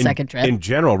they're think worth a second trip. in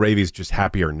general, Ravi's just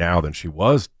happier now than she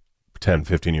was 10,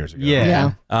 15 years ago.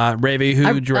 Yeah. Ravi,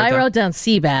 who did you write I down? wrote down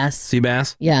Seabass.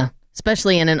 Seabass? Yeah.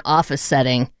 Especially in an office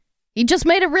setting. He just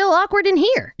made it real awkward in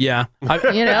here. Yeah.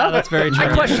 You know? That's very true.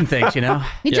 I question things, you know?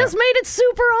 He just made it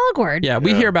super awkward. Yeah,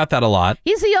 we hear about that a lot.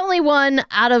 He's the only one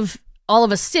out of all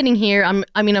of us sitting here.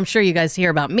 I'm sure you guys hear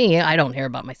about me. I don't hear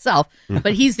about myself,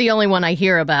 but he's the only one I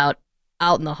hear about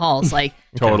out in the halls. Like,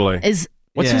 Totally.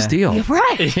 What's his deal?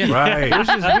 Right. Right. Which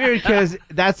is weird because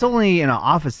that's only in an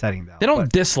office setting, though. They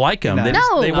don't dislike him. No. They,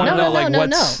 just, they want to No, know no,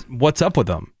 like what's up with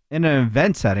him. In an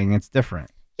event setting, it's different.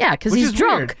 Yeah, because Which he's is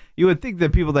drunk. weird. You would think the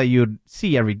people that you would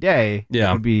see every day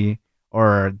would be,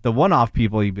 or the one-off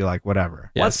people, you'd be like,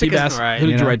 whatever. Yeah, Seabass, who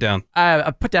did you write down?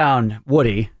 I put down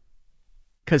Woody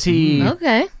because he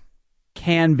Okay.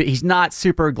 can be. He's not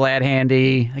super glad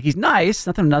handy. Like he's nice.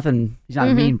 Nothing. He's not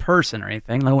a mean person or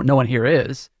anything. No one here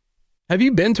is. Have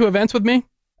you been to events with me?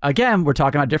 Again, we're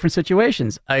talking about different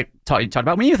situations. You talked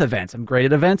about my youth events. I'm great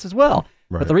at events as well.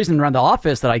 Right. But the reason around the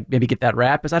office that I maybe get that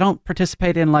rap is I don't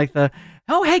participate in like the,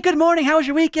 oh, hey, good morning. How was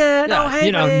your weekend? Oh,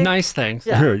 hey, babe." nice things.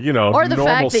 Yeah. You know, Or the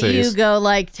fact that normalcies. you go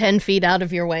like 10 feet out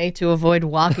of your way to avoid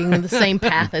walking the same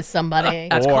path as somebody.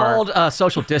 That's called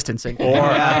social distancing.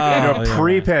 Or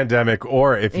pre-pandemic,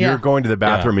 or if Yeah. you're going to the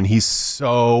bathroom and he's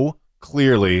so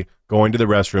clearly going to the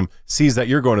restroom, sees that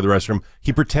you're going to the restroom,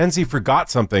 he pretends he forgot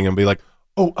something and be like,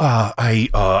 oh,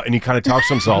 and he kind of talks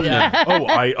to himself.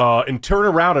 Yeah. And turn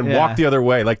around and walk the other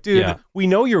way. Like, dude, we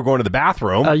know you were going to the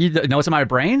bathroom. You know what's in my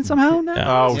brain somehow? No.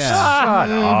 Oh, shut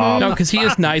up. No, because he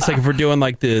is nice. Like if we're doing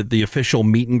like the official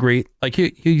meet and greet, like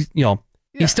he's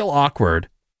still awkward.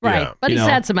 Right. Yeah. But You he's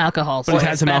know, had some alcohol. But he's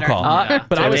had some alcohol.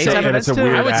 But I would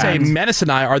say Menace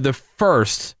and I are the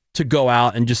first to go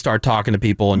out and just start talking to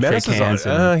people and Menace shake is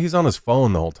hands. he's on his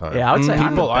phone the whole time. Yeah, I would say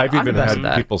I've even best had at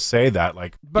that. people say that.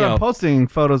 Like, But I'm posting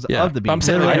photos of the beach. I'm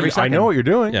saying, I know what you're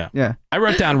doing. Yeah. I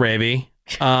wrote down Ravi.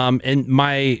 And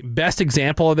my best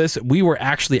example of this, we were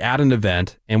actually at an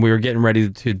event and we were getting ready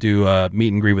to do a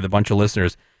meet and greet with a bunch of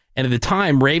listeners. And at the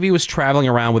time, Ravi was traveling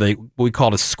around with what we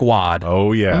called a squad.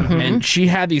 Oh, yeah. Mm-hmm. And she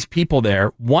had these people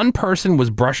there. One person was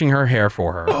brushing her hair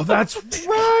for her. Oh, that's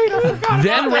right.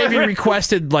 Then Ravi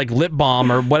requested like lip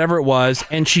balm or whatever it was,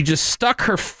 and she just stuck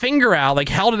her finger out, like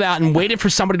held it out and waited for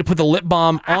somebody to put the lip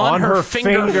balm on her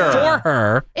finger for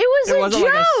her. It was a joke.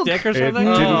 Like a stick or It something?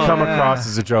 didn't come across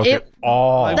as a joke at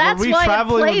all. That's Were we why it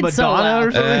traveling with played so Madonna well.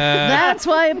 or something? That's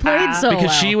why it played so Because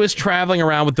well. she was traveling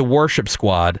around with the worship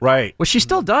squad. Right. Well, she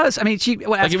still does. I mean,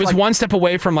 Like it was one step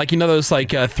away from like, you know, those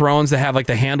like thrones that have like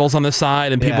the handles on the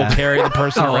side and people carry the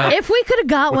person around. If we could have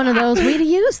got one of those, we'd have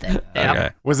used it. Okay.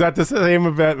 Was that the same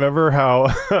event? Remember how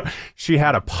she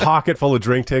had a pocket full of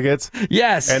drink tickets?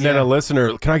 Yes. And then a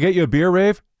listener, can I get you a beer,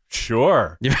 Rave?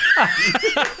 Sure.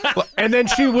 And then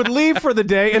she would leave for the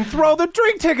day and throw the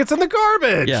drink tickets in the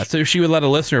garbage. Yeah, so she would let a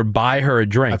listener buy her a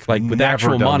drink, like with never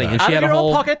actual done money, that. and she Out had of a your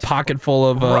own whole pocket? full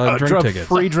of drink tickets.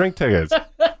 Free drink tickets.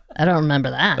 I don't remember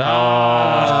that. Oh,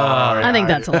 I think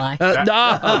that's a lie.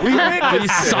 we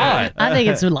saw it. I think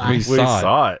it's a lie. We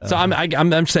saw it. So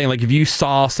I'm saying, like, if you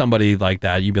saw somebody like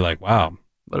that, you'd be like, wow,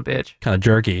 what a bitch, kind of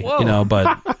jerky, you know.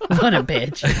 But what a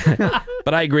bitch.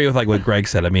 But I agree with like what Greg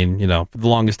said. I mean, you know, for the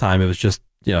longest time, it was just,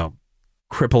 you know,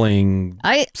 crippling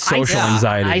social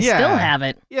anxiety. I still have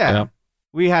it. Yeah.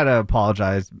 We had to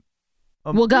apologize.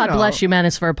 Well, God bless you,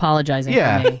 Menace, for apologizing for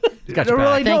me. Got your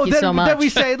back. Thank you so much. Then we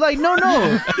say, like, no.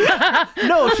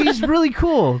 No, she's really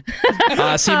cool.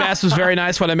 Seabass was very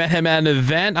nice when I met him at an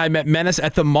event. I met Menace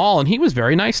at the mall, and he was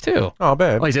very nice too. Oh,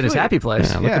 babe. Well, he's in his happy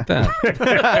place. Yeah, look at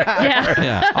that.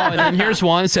 Yeah. Oh, and then here's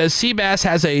one. It says Seabass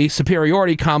has a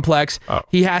superiority complex.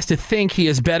 He has to think he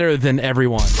is better than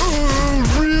everyone.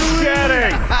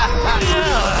 Kidding.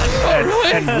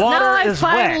 And Now water I is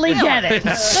finally wet. get it.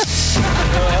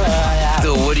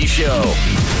 The Woody Show.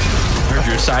 Heard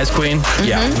your size queen?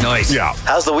 Yeah. Nice. Yeah.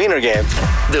 How's the wiener game?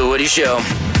 The Woody Show.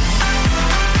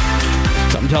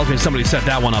 Something tells me somebody set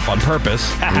that one up on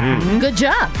purpose. Good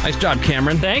job. Nice job,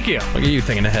 Cameron. Thank you. Look at you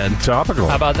thinking ahead. Topical.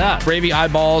 How about that? Gravy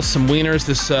eyeballs, some wieners.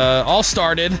 This all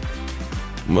started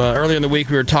earlier in the week.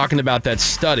 We were talking about that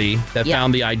study that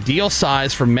found the ideal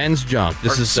size for men's junk.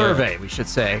 This Or is survey, we should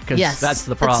say, because Yes, that's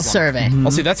the it's a problem. survey.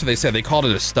 Well, see, that's what they said. They called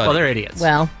it a study. Well, they're idiots.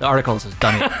 Well. The articles has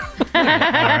done it. All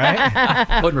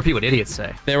right. Wouldn't repeat what idiots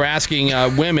say. They were asking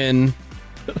women,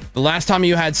 the last time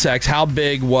you had sex, how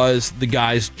big was the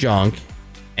guy's junk?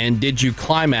 And did you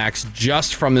climax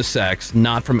just from the sex,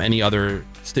 not from any other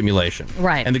stimulation.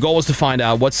 Right. And the goal was to find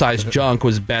out what size junk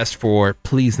was best for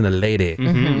pleasing the lady.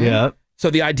 Mhm. Yep. So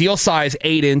the ideal size,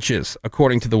 8 inches,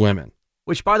 according to the women.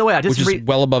 Which, by the way, I just which is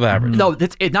well above average. No,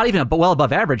 it's not even well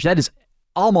above average. That is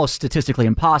almost statistically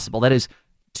impossible. That is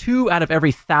 2 out of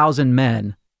every 1,000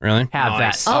 men really have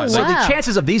Nice. that. Oh, So wow. the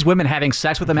chances of these women having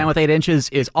sex with a man with 8 inches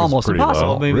is almost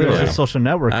impossible. Maybe there's a social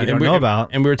network you don't know about.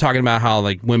 And we were talking about how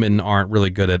like women aren't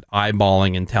really good at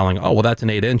eyeballing and telling, oh, well, that's an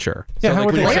 8-incher. Yeah, so how like,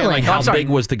 would we were they- saying, like, Oh, how sorry. big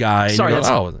was the guy? And Sorry, you're that's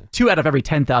like, oh, 2 out of every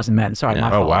 10,000 men. Sorry, Yeah. my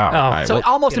Oh, fault. wow. All right, So well,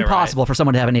 almost get it right. impossible for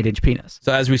someone to have an 8-inch penis.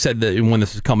 So as we said, when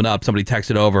this was coming up, somebody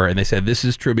texted over and they said, this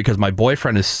is true because my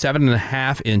boyfriend is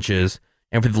 7.5 inches.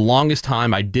 And for the longest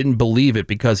time, I didn't believe it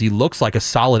because he looks like a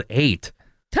solid 8.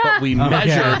 But we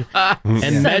measured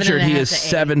and measured. He is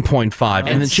 7.5.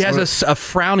 And then she has a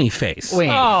frowny face. Wait,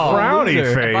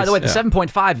 frowny By the way, the Yeah.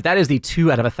 7.5, that is the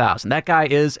 2 out of 1,000. That guy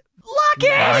is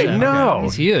lucky. I know.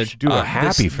 He's huge. Do a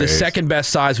happy The face. second best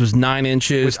size was 9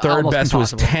 inches. Third almost best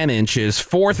was impossible. 10 inches.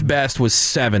 Fourth best was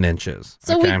 7 inches.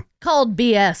 So okay. we called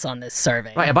BS on this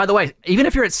survey. Right, and by the way, even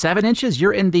if you're at 7 inches,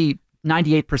 you're in the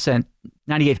 98th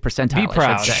percentile. Be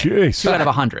proud. I should say. 2 out of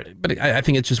 100. But I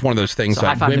think it's just one of those things So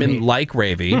high that five to women me. like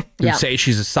Ravy, who Yeah. say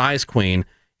she's a size queen.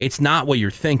 It's not what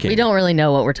you're thinking. We don't really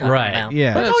know what we're talking Right. about.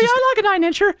 Yeah. But Oh, yeah, I like a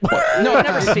 9-incher. No, I've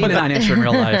never seen a 9-incher in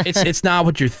real life. It's not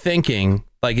what you're thinking.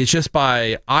 Like, it's just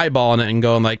by eyeballing it and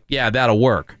going like, yeah, that'll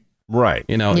work. Right.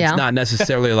 You know, Yeah. it's not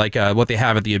necessarily like what they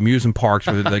have at the amusement parks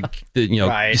where you stand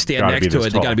Gotta next be to this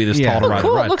it. You got to be this Yeah. tall to ride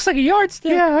cool. the It ride. looks like a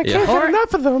yardstick. Yeah, I can't Yeah. get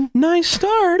enough of them. Nice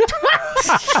start.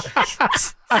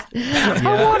 I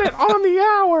want it on the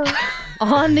hour.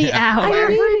 On the hour.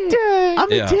 Every day.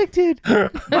 I'm Yeah. addicted.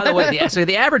 By the way, so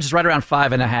the average is right around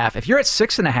 5.5. If you're at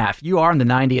 6.5, you are in the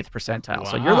 90th percentile.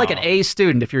 So you're like an A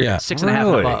student if you're Yeah. at 6.5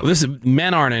 and above. This is,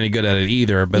 men aren't any good at it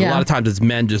either, but a Yeah. lot of times it's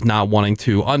men just not wanting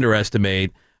to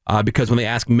underestimate. Because when they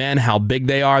ask men how big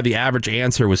they are, the average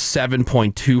answer was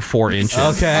 7.24 inches.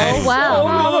 Okay. Oh, wow.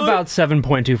 I'm about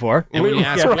 7.24. And when you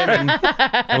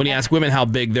ask women how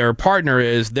big their partner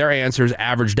is, their answers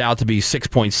averaged out to be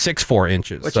 6.64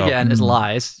 inches. Which So- again is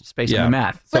lies, just based on the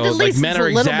math. But So at like least men it's a are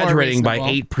little more exaggerating by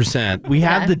reasonable. 8%. We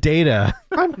have the data.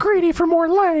 I'm greedy for more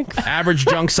length. Average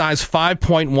junk size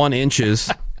 5.1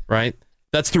 inches, right?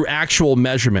 That's through actual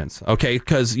measurements, okay?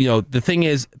 Because, the thing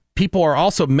is, people are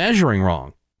also measuring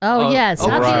wrong. Oh, yes.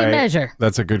 How do you measure?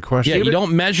 That's a good question. Yeah, you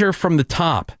don't measure from the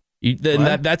top.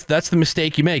 That's the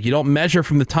mistake you make. You don't measure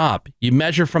from the top. You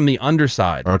measure from the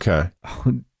underside. Okay.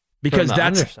 Because From the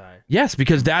that's underside. yes,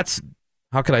 because that's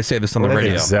how could I say this on the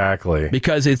radio? Exactly.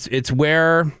 Because it's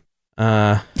where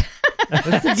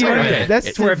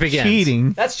That's where it begins.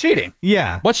 cheating. That's cheating.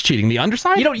 Yeah. what's cheating? The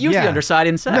underside? You don't use the Yeah. underside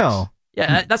in sex. No.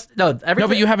 Yeah, that's everything. No,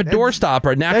 but you have a door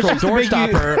stopper, a natural just to door make you-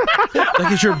 stopper.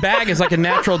 Because your bag is like a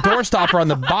natural door stopper on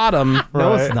the bottom.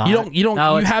 No, it's not. You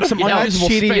have some unusable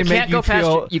cheating space. to make you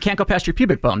feel- You can't go past your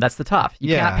pubic bone. That's the top.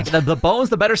 You Yeah. can't. The bone's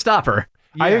the better stopper.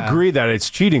 I agree that it's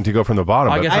cheating to go from the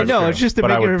bottom. I but guess I that's know. true. It's just to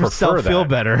But I make would yourself prefer feel that.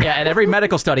 better. Yeah, and every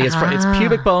medical study is it's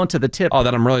pubic bone to the tip. Oh,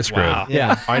 then I'm really screwed. Wow.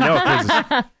 Yeah. I know,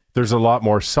 'cause there's a lot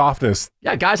more softness,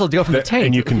 Yeah, guys will go from the taint.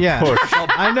 and you can Yeah. push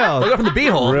I They'll know. go from the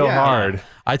beehole. real Yeah. hard.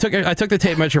 I took the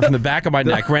tape measure from the back of my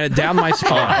neck, ran it down my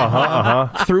spine,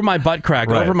 through my butt crack,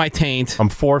 Right. over my taint. I'm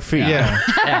 4 feet. Yeah.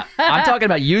 Yeah. I'm talking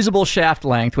about usable shaft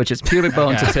length, which is pubic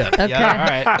bone to tip. Okay. Yeah.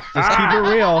 All right. Just keep it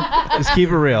real. Just keep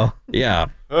it real. Yeah.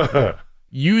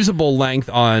 Usable length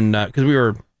on because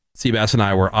Seabass and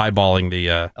I were eyeballing the.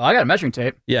 Oh, I got a measuring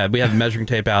tape. Yeah, we had the measuring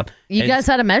tape out. You And- guys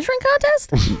had a measuring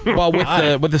contest? well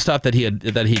with the stuff that he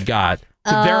got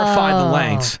to verify the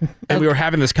lengths, and we were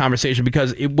having this conversation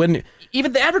because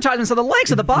Even the advertisements on the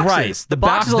lengths of the boxes. Right. The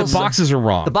boxes, the boxes are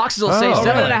wrong. The boxes will say Oh,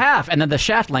 7.5, and then the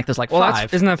shaft length is like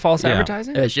 5. Isn't that false Yeah.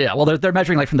 advertising? Yeah, well, they're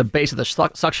measuring like from the base of the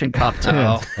suction cup to.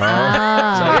 So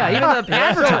Ah. yeah, even the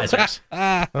advertisers.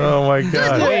 Oh my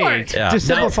god. Wait. Yeah. To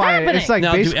simplify it, it's like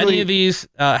Now, do basically. any of these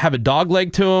have a dog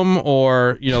leg to them,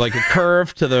 or like a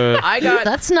curve to the? I got.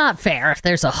 That's not fair if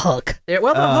there's a hook. Yeah,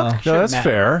 well, the hook. No, shouldn't that's matter.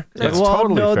 fair. That's well,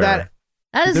 totally no, fair.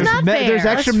 That is there's not fair. There's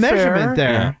extra That's measurement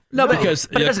fair. there. No, but, Because,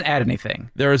 but it yeah. doesn't add anything.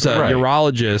 There was a Right.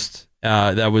 urologist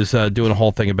that was doing a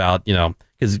whole thing about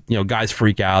because guys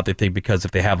freak out. They think because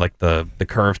if they have like the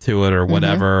curve to it or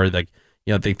whatever, like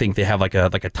they think they have like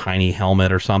a tiny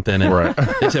helmet or something. And Right.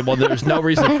 they said, well, there's no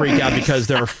reason to freak out because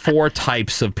there are 4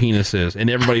 types of penises, and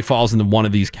everybody falls into one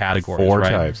of these categories. 4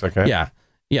 right? types, okay.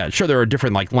 Yeah. Sure, there are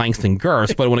different like lengths and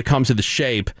girths, but when it comes to the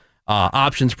shape,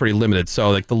 options pretty limited.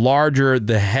 So like the larger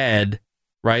the head,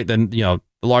 right? Then the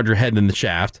larger head than the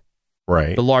shaft.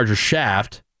 Right. The larger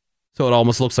shaft, so it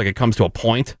almost looks like it comes to a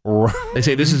point. They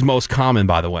say this is most common,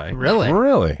 by the way. Really?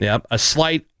 Really? Yep. A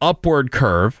slight upward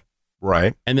curve,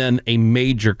 Right. And then a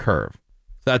major curve.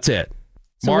 That's it.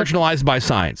 So Marginalized by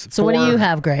science. So what do you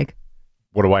have, Greg?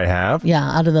 What do I have? Yeah,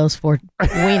 out of those 4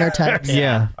 wiener types.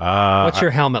 Yeah. What's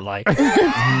your helmet like?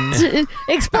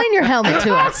 Explain your helmet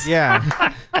to us.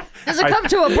 Yeah. Does it come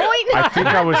to a point? I think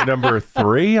I was number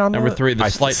 3 on Number 3, the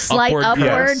slight upward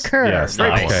Yes. curve. Yes,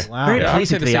 Okay. nice. Wow. Very Yeah, I would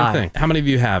say pleasing to the the same eye. thing. How many of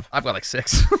you have? I've got like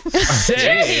 6.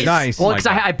 6. Nice. Well, because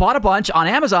I bought a bunch on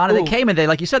Amazon and they came and they,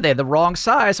 like you said, they had the wrong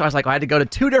size. So I was like, I had to go to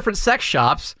 2 different sex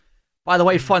shops. By the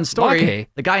way, fun story. Lucky.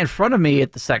 The guy in front of me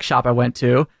at the sex shop I went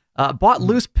to bought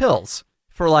loose pills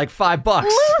for like $5.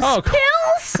 Loose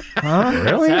pills?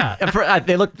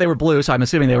 Really? They were blue, so I'm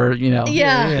assuming they were,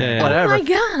 Yeah. whatever. Oh my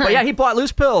God. But yeah, he bought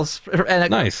loose pills, and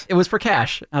Nice. it was for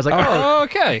cash. I was like, oh,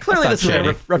 okay. clearly That's this is not a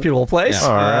shady. reputable place. Yeah.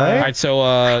 All right. All right, so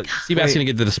Seabass going to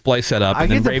get the display set up, I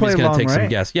and then get to Raven's play going to take along, some right?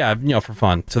 guests. Yeah, for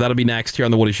fun. So that'll be next here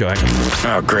on The Woody Show.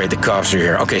 Oh, great. The cops are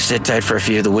here. Okay, sit tight for a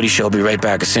few. The Woody Show will be right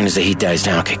back as soon as the heat dies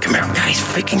down. Okay, come here. Guys,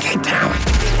 freaking get down.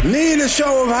 Need a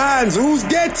show of hands. Who's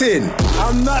getting?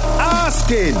 I'm not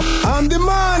asking. I'm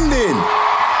demanding.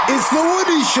 It's the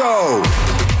Woody Show.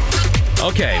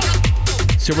 Okay.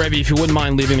 So, Ravi, if you wouldn't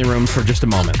mind leaving the room for just a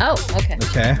moment. Oh, okay.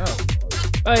 Okay.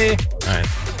 Bye. All right.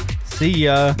 See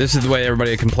ya. This is the way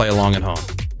everybody can play along at home.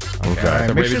 Okay.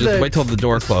 So, Make Ravi, sure just the wait till the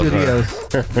door closes.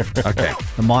 Studio's, Okay.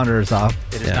 the monitor's off.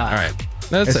 It is Yeah, not. all right.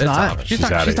 No, It's not? off. She's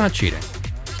She's outta not cheating.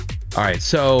 All right,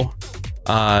 so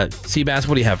Seabass,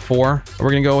 what do you have? 4? We're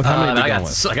gonna go with how many? Are we going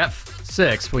with? I got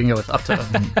 6. We can go with up to.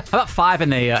 How about 5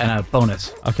 and a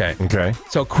bonus? Okay. Okay.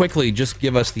 So quickly, just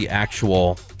give us the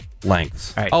actual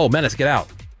lengths. All right. Oh, Menace, get out.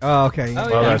 Oh, okay.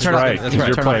 Well, that's turn off right. the- Because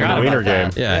you're turn playing off the the- wiener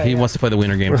game. Yeah, he wants to play the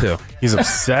wiener game too. He's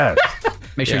obsessed.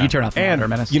 Make sure Yeah. you turn off the monitor,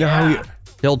 Menace. You know how he.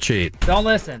 He'll cheat. Don't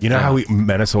listen. You know how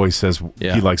Menace always says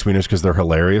Yeah. he likes wieners because they're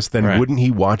hilarious? Then Right. wouldn't he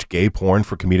watch gay porn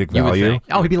for comedic You would value? think.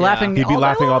 Oh, he'd be laughing. He'd be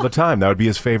laughing all the time. That would be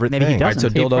his favorite Maybe he thing. does. All right, so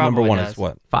He dildo number probably 1 does. is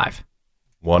what? 5.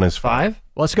 1 is 5?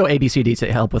 Well, let's go A, B, C, D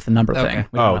to help with the number thing.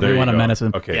 We Oh, there we you want go. to menace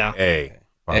him. Okay, Yeah. A.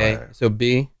 A. Alright. So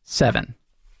B, 7.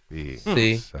 B.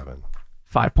 C, 7.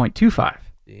 5.25.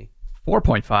 D.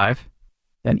 4.5.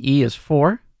 Then E is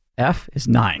 4. F is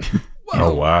 9.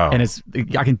 Oh, wow. And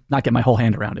I can not get my whole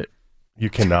hand around it. You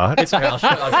cannot? I'll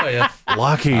show you.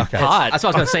 Lucky. Okay. Hot. That's what I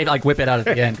was going to say, like whip it out at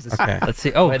the end. 'Cause it's, Okay. Let's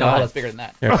see. Oh, wait, no, God. it's bigger than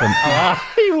that. Here,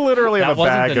 so- You literally That have a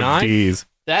wasn't bag the of 9? D's.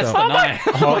 That's So- the 9.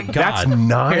 Oh my That's God.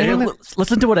 9? Here,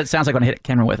 listen to what it sounds like when I hit a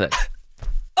camera with it.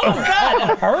 Oh, God,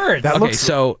 it hurts. That Okay, looks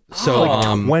so like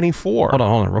 24. hold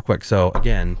on, real quick. So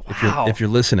again, Wow. if you're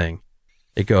listening,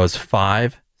 it goes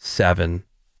 5, 7,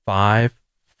 5,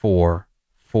 4,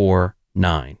 4,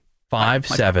 9, 5,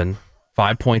 7,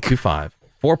 5.25,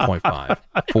 4.5,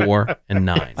 4, and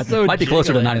 9. So Might be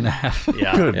closer to jiggly. 9.5.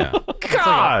 Yeah. Good Yeah.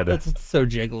 God. That's so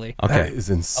jiggly. That Okay. is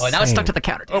insane. Oh, and now it's stuck to the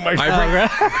counter. Oh, my I God.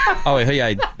 Oh wait,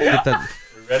 yeah, get that.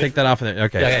 Take that off of there.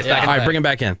 Okay. Yeah, it's back in All right, the bring him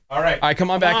back in. All right. All right,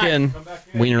 come on back in,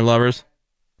 wiener lovers.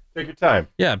 Take your time.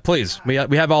 Yeah, please. We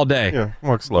have all day. Yeah,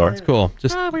 walk slower. It's cool.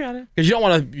 Just we got it. because you don't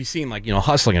want to be seen like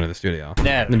hustling into the studio.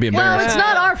 Yeah. And be Well, embarrassed. it's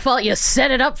not our fault you set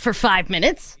it up for 5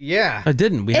 minutes. Yeah. I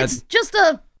didn't. We It's just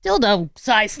a dildo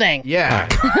size thing. Yeah.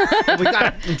 We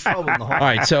got in trouble in the hall. All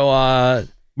right, so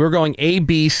we're going A,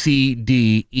 B, C,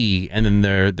 D, E, and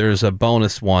then there's a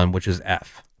bonus one which is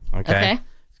F. Okay.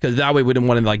 Because that way we didn't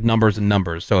want to like numbers and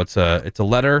numbers. So it's a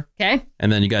letter. Okay. And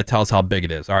then you got to tell us how big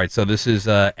it is. All right. So this is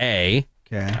A.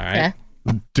 Okay. All right.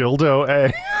 Dildo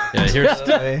A. Yeah.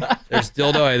 There's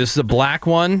dildo A. This is a black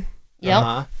one.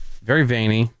 Yep. Very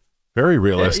veiny. Very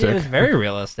realistic. It is very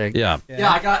realistic. Yeah.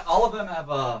 Yeah, I got all of them have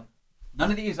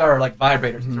none of these are like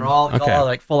vibrators. These are all, these Okay. all are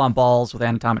like full on balls with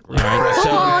anatomic All right. So,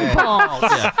 On balls.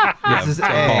 yeah. This is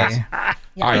balls. A.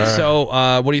 Yeah. All right.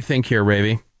 So what do you think here,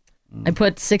 Ravy? I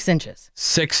put 6 inches.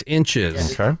 6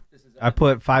 inches. Okay. I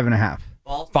put 5.5.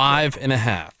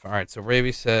 5.5. All right. So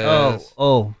Ravy says.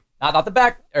 Oh. Not the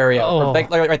back area. Oh. Like,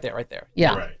 right there.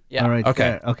 Yeah. Right. Yeah. All right. Okay.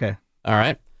 there. Okay. All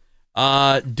right.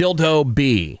 Dildo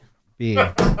B. B. All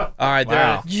right.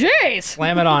 Wow. Jeez.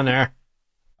 Slam it on there.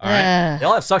 All right. They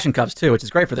all have suction cups too, which is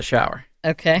great for the shower.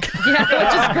 Okay. Yeah,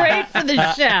 which is great for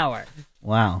the shower.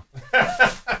 Wow.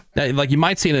 Now, like you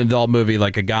might see in an adult movie,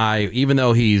 like a guy, even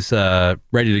though he's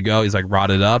ready to go, he's like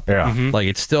rotted up. Yeah. Like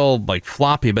it's still like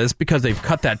floppy, but it's because they've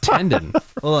cut that tendon.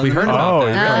 Well, We heard about Oh,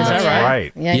 that. yeah, Oh, that's yeah.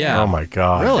 right. Yeah. Yeah. Oh, my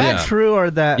God. Is Yeah. that true or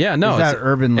that? Yeah, no, is that it's-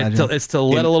 urban legend? It's to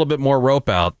let a little bit more rope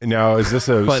out. Now, is this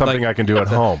But, something like- I can do at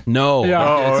home? No. Yeah.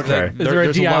 Oh, It's okay. like- Is there a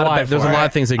there's a lot DIY of there's a for lot it?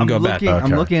 of things that can go bad. I'm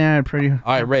Okay. looking at it pretty. All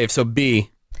right, Rave. So B,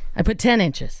 I put 10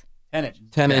 inches. 10 inches.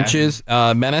 10 inches.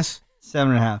 Menace,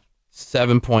 7.5.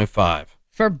 7.5.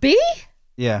 For B?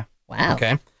 Yeah. Wow.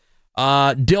 Okay.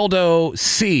 Dildo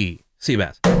C.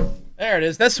 Seabass. There it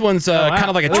is. This one's kind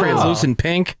of like a translucent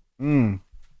pink. Mm.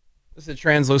 This is a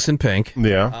translucent pink.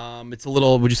 Yeah. It's a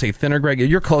little, would you say thinner, Greg?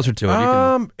 You're closer to it. You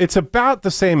can, It's about the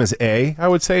same as A, I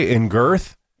would say, in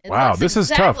girth. Wow, looks this is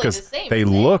tough exactly because the same they as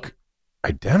A. look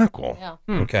identical. Yeah.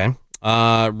 Okay.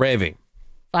 Ravy.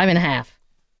 5.5.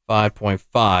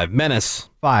 5.5. Menace.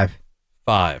 5.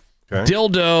 5. Okay.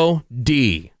 Dildo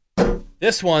D.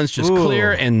 This one's just Ooh.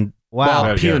 clear and Wow.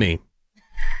 well, puny.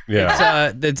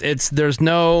 Yeah. It's there's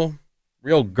no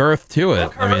real girth to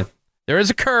it. I mean, there is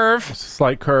a curve.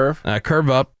 Slight curve. Curve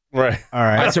up. Right. All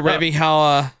right. All right, so Ravy,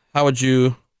 how would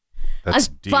you? That's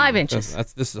D. 5 inches.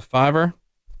 This is a 5er.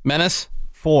 Menace.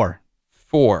 4.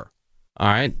 4. All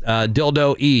right.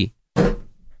 Dildo E.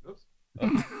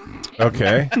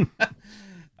 Okay. All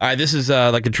right. This is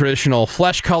like a traditional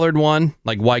flesh-colored one,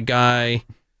 like white guy.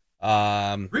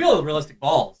 Realistic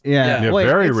balls. Yeah. Yeah, Wait,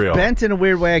 very it's real. bent in a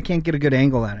weird way. I can't get a good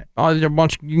angle at it. Oh, there's a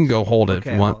bunch. You can go hold it if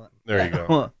Okay, you want. hold There you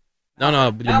go. No,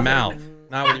 with your mouth.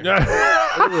 Not with your.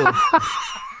 Ooh.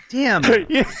 Damn.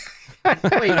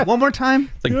 Wait, one more time.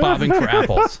 It's like bobbing for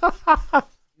apples.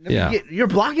 Yeah. You're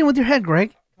blocking with your head,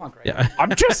 Greg. Yeah.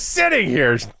 I'm just sitting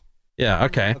here. Yeah.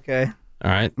 Okay. Okay. All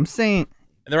right. I'm saying.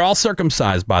 And they're all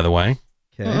circumcised, by the way.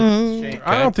 Okay.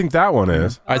 I don't think that one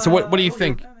is. All right. So what do you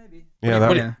think? Yeah, that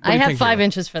What do one. you I have think, 5 Sheila?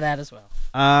 inches for that as well.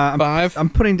 I'm 5. I'm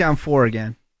putting down 4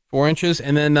 again. 4 inches,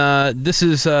 and then this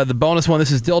is the bonus one. This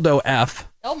is Dildo F.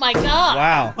 Oh my God.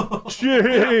 Wow.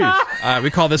 Jeez. We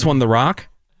call this one the Rock.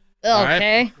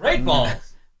 Okay. Great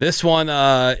balls. This one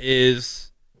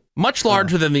is much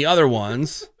larger than the other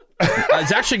ones.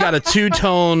 It's actually got a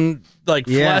 2-tone like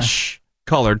Yeah. flesh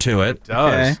color to it.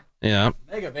 Okay. Yeah.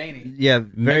 Mega veiny. Yeah,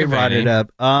 very Mega rotted veiny.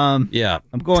 up. Yeah.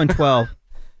 I'm going 12. You're,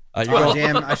 Oh, going,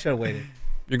 damn, I should have waited.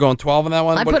 you're going 12 on that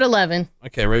one? I put 11.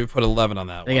 Okay, Ray, put 11 on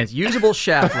that one. Again, it's usable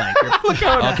shaft length.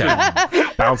 Okay.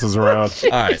 Bounces around. All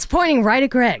right. It's pointing right at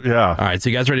Greg. Yeah. All right. So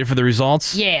you guys ready for the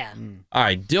results? Yeah. All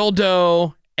right.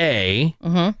 Dildo A.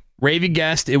 Mm-hmm. Ravy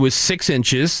guessed it was 6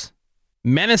 inches.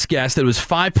 Menace guessed it was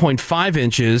 5.5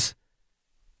 inches.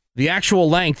 The actual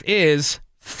length is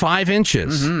 5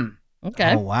 inches. Mm-hmm.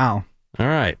 Okay. Oh, wow. All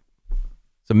right.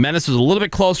 So Menace was a little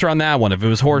bit closer on that one if it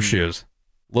was horseshoes.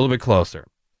 A little bit closer.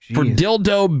 For Jeez.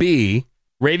 Dildo B,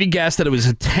 Ravy guessed that it was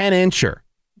a 10-incher.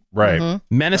 Right.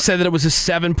 Mm-hmm. Menace said that it was a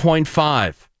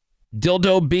 7.5.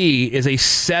 Dildo B is a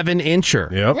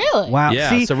 7-incher. Yep. Really? Wow. Yeah,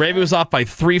 See, so Ravy was off by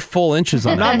 3 full inches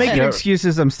on I'm that. not making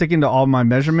excuses. I'm sticking to all my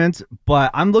measurements,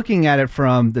 but I'm looking at it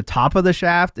from the top of the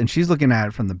shaft, and she's looking at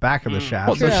it from the back of the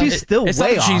shaft. So she's still it's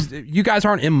way not off. that you guys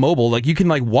aren't immobile. Like you can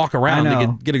like walk around I know.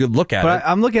 and get a good look at But it.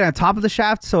 I'm looking at top of the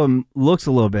shaft, so it looks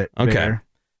a little bit Okay. bigger.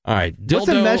 All right. What's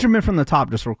the measurement from the top,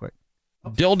 just real quick?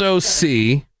 Dildo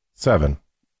C. 7.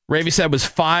 Ravy said was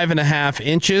 5.5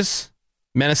 inches.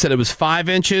 Menace said it was 5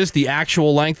 inches. The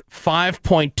actual length,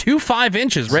 5.25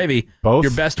 inches. Ravy, Both?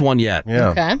 your best one yet. Yeah.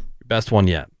 Okay. Your best one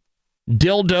yet.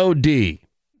 Dildo D.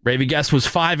 Ravy guessed was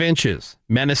 5 inches.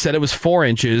 Menace said it was 4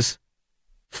 inches.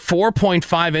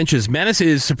 4.5 inches. Menace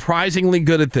is surprisingly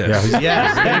good at this. Yeah,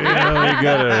 he's really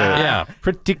good at it. Yeah.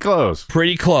 Pretty close.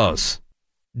 Pretty close.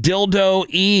 Dildo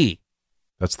E.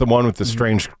 That's the one with the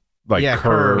strange, like, Yeah,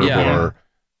 curve. curve. Yeah. Or,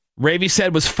 Ravy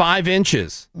said was 5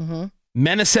 inches. Mm-hmm.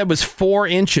 Menace said was 4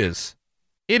 inches.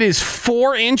 It is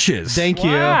 4 inches. Thank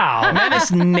you. Wow.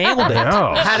 Menace nailed it.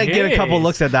 no. Had to get a couple Jeez.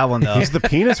 looks at that one, though. He's the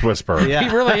penis whisperer. Yeah. He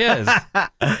really is.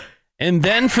 And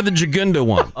then for the Jagunda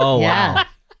one. Oh, Yeah. wow.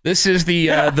 This is the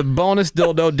bonus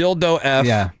dildo F.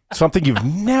 Yeah. Something you've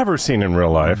never seen in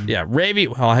real life. Yeah. Ravy.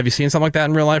 Well, have you seen something like that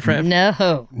in real life, Rav?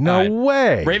 No. No All right.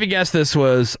 way. Ravy guessed this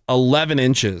was 11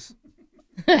 inches.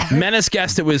 Menace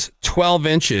guessed it was 12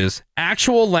 inches.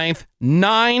 Actual length,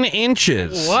 9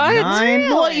 inches. What? 9?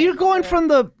 Well, you're going from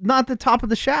not the top of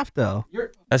the shaft, though.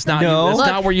 That's not, No. that's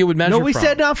not where you would measure No, we from.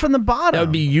 said not from the bottom. That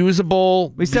would be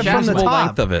usable. We said from the usable top.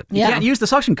 length of it. You Yeah. can't use the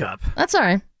suction cup. That's all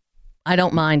right. I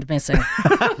don't mind missing. So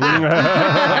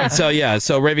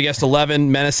Ravy guessed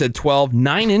 11. Menace said 12.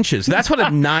 9 inches. That's what a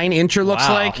 9-incher looks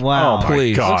Wow. like. Wow. Oh, my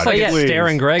Please. God. Looks like it's Please.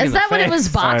 staring Greg Is in the that what it face. was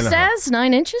boxed I know. as?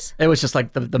 9 inches? It was just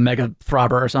like the mega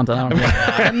throbber or something. I don't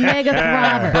know. A mega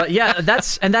throbber. But yeah,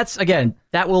 that's again,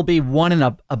 that will be 1 in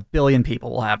a billion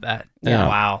people will have that. Yeah.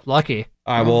 Wow. Lucky.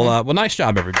 All right. Well, well, nice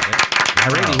job, everybody.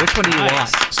 Alrighty, which one do you want?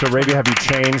 So, Ravy, have you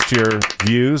changed your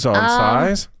views on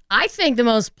size? I think the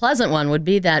most pleasant one would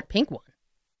be that pink one.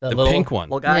 The little, pink one.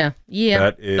 little guy. Yeah. Yeah.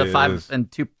 That is The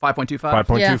 5.25.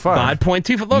 5.25. Yeah.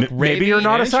 5.2. Look, Maybe you're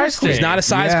not a size queen. She's not a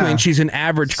size Yeah. queen. She's an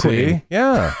average queen. See?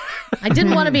 Yeah. I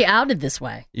didn't want to be outed this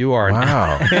way. You are.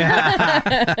 Wow.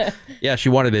 Yeah, she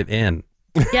wanted it in.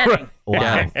 Getting.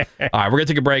 Wow. All right, we're going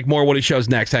to take a break. More Woody Shows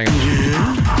next. Hang on.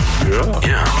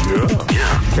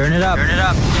 Yeah. Turn it up.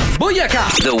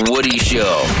 Booyaka! The Woody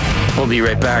Show. We'll be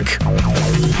right back.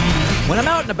 When I'm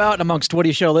out and about amongst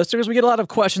Woody Show listeners, we get a lot of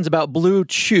questions about Blue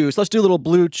Chew. So let's do a little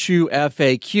Blue Chew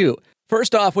FAQ.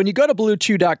 First off, when you go to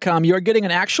BlueChew.com, you are getting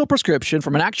an actual prescription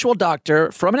from an actual doctor,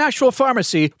 from an actual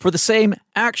pharmacy, for the same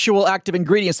actual active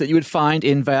ingredients that you would find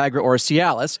in Viagra or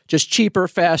Cialis. Just cheaper,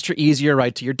 faster, easier,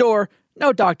 right to your door.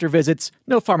 No doctor visits,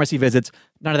 no pharmacy visits,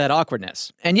 none of that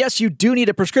awkwardness. And yes, you do need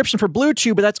a prescription for Blue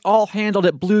Chew, but that's all handled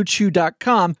at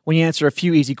BlueChew.com when you answer a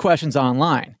few easy questions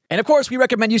online. And of course, we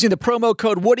recommend using the promo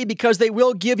code Woody because they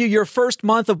will give you your first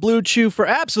month of Blue Chew for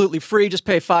absolutely free. Just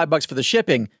pay $5 for the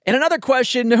shipping. And another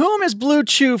question, whom is Blue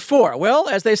Chew for? Well,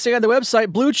 as they say on the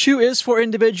website, Blue Chew is for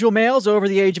individual males over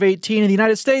the age of 18 in the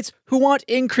United States who want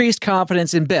increased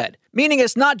confidence in bed. Meaning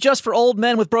it's not just for old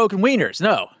men with broken wieners.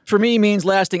 No. For me means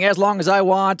lasting as long as I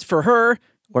want, for her,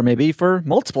 or maybe for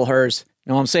multiple hers.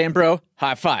 You know what I'm saying, bro?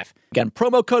 High five. Again,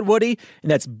 promo code Woody,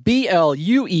 and that's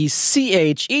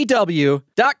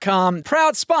BLUECHEW.com.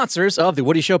 Proud sponsors of the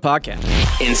Woody Show podcast.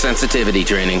 Insensitivity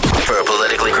training for a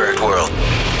politically correct world.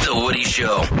 The Woody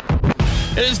Show.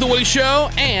 It is The Woody Show,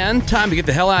 and time to get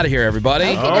the hell out of here, everybody.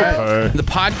 Okay. The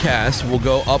podcast will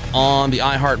go up on the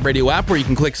iHeartRadio app where you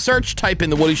can click search, type in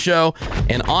The Woody Show,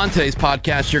 and on today's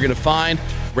podcast, you're going to find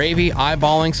Ravy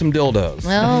eyeballing some dildos.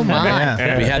 Oh,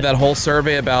 my. We had that whole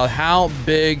survey about how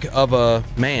big of a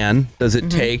man does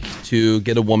it take to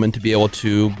get a woman to be able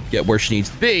to get where she needs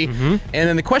to be. And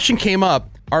then the question came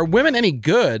up, are women any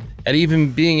good at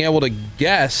even being able to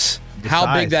guess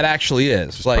how big that actually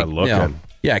is? Just by looking.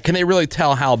 Yeah, can they really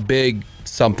tell how big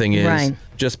something is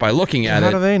just by looking at it?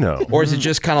 How do they know? Or is it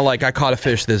just kind of like, I caught a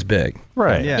fish this big?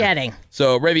 Right. Yeah. Getting.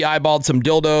 So Ravy eyeballed some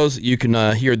dildos. You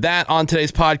can hear that on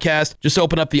today's podcast. Just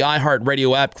open up the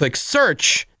iHeartRadio app, click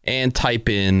search, and type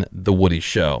in The Woody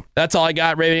Show. That's all I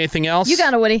got. Ravy, anything else? You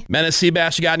got it, Woody. Menace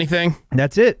Seabass, you got anything?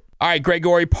 That's it. All right,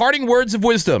 Gregory, parting words of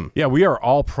wisdom. Yeah, we are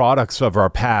all products of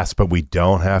our past, but we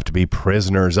don't have to be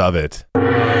prisoners of it.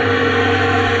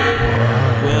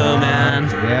 Whoa, man.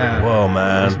 Yeah. Whoa,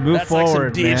 man. Just move forward,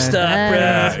 like some deep man. stuff, bro.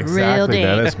 That's real Exactly, deep.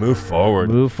 Dennis. Move forward.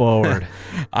 Move forward.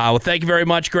 Well, thank you very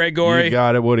much, Gregory. You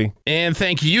got it, Woody. And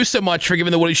thank you so much for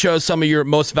giving The Woody Show some of your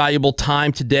most valuable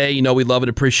time today. You know we love and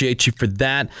appreciate you for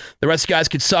that. The rest of you guys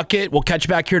could suck it. We'll catch you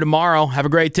back here tomorrow. Have a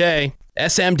great day.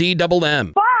 SMD double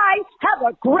M. Bye.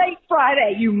 Have a great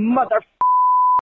Friday, you mother...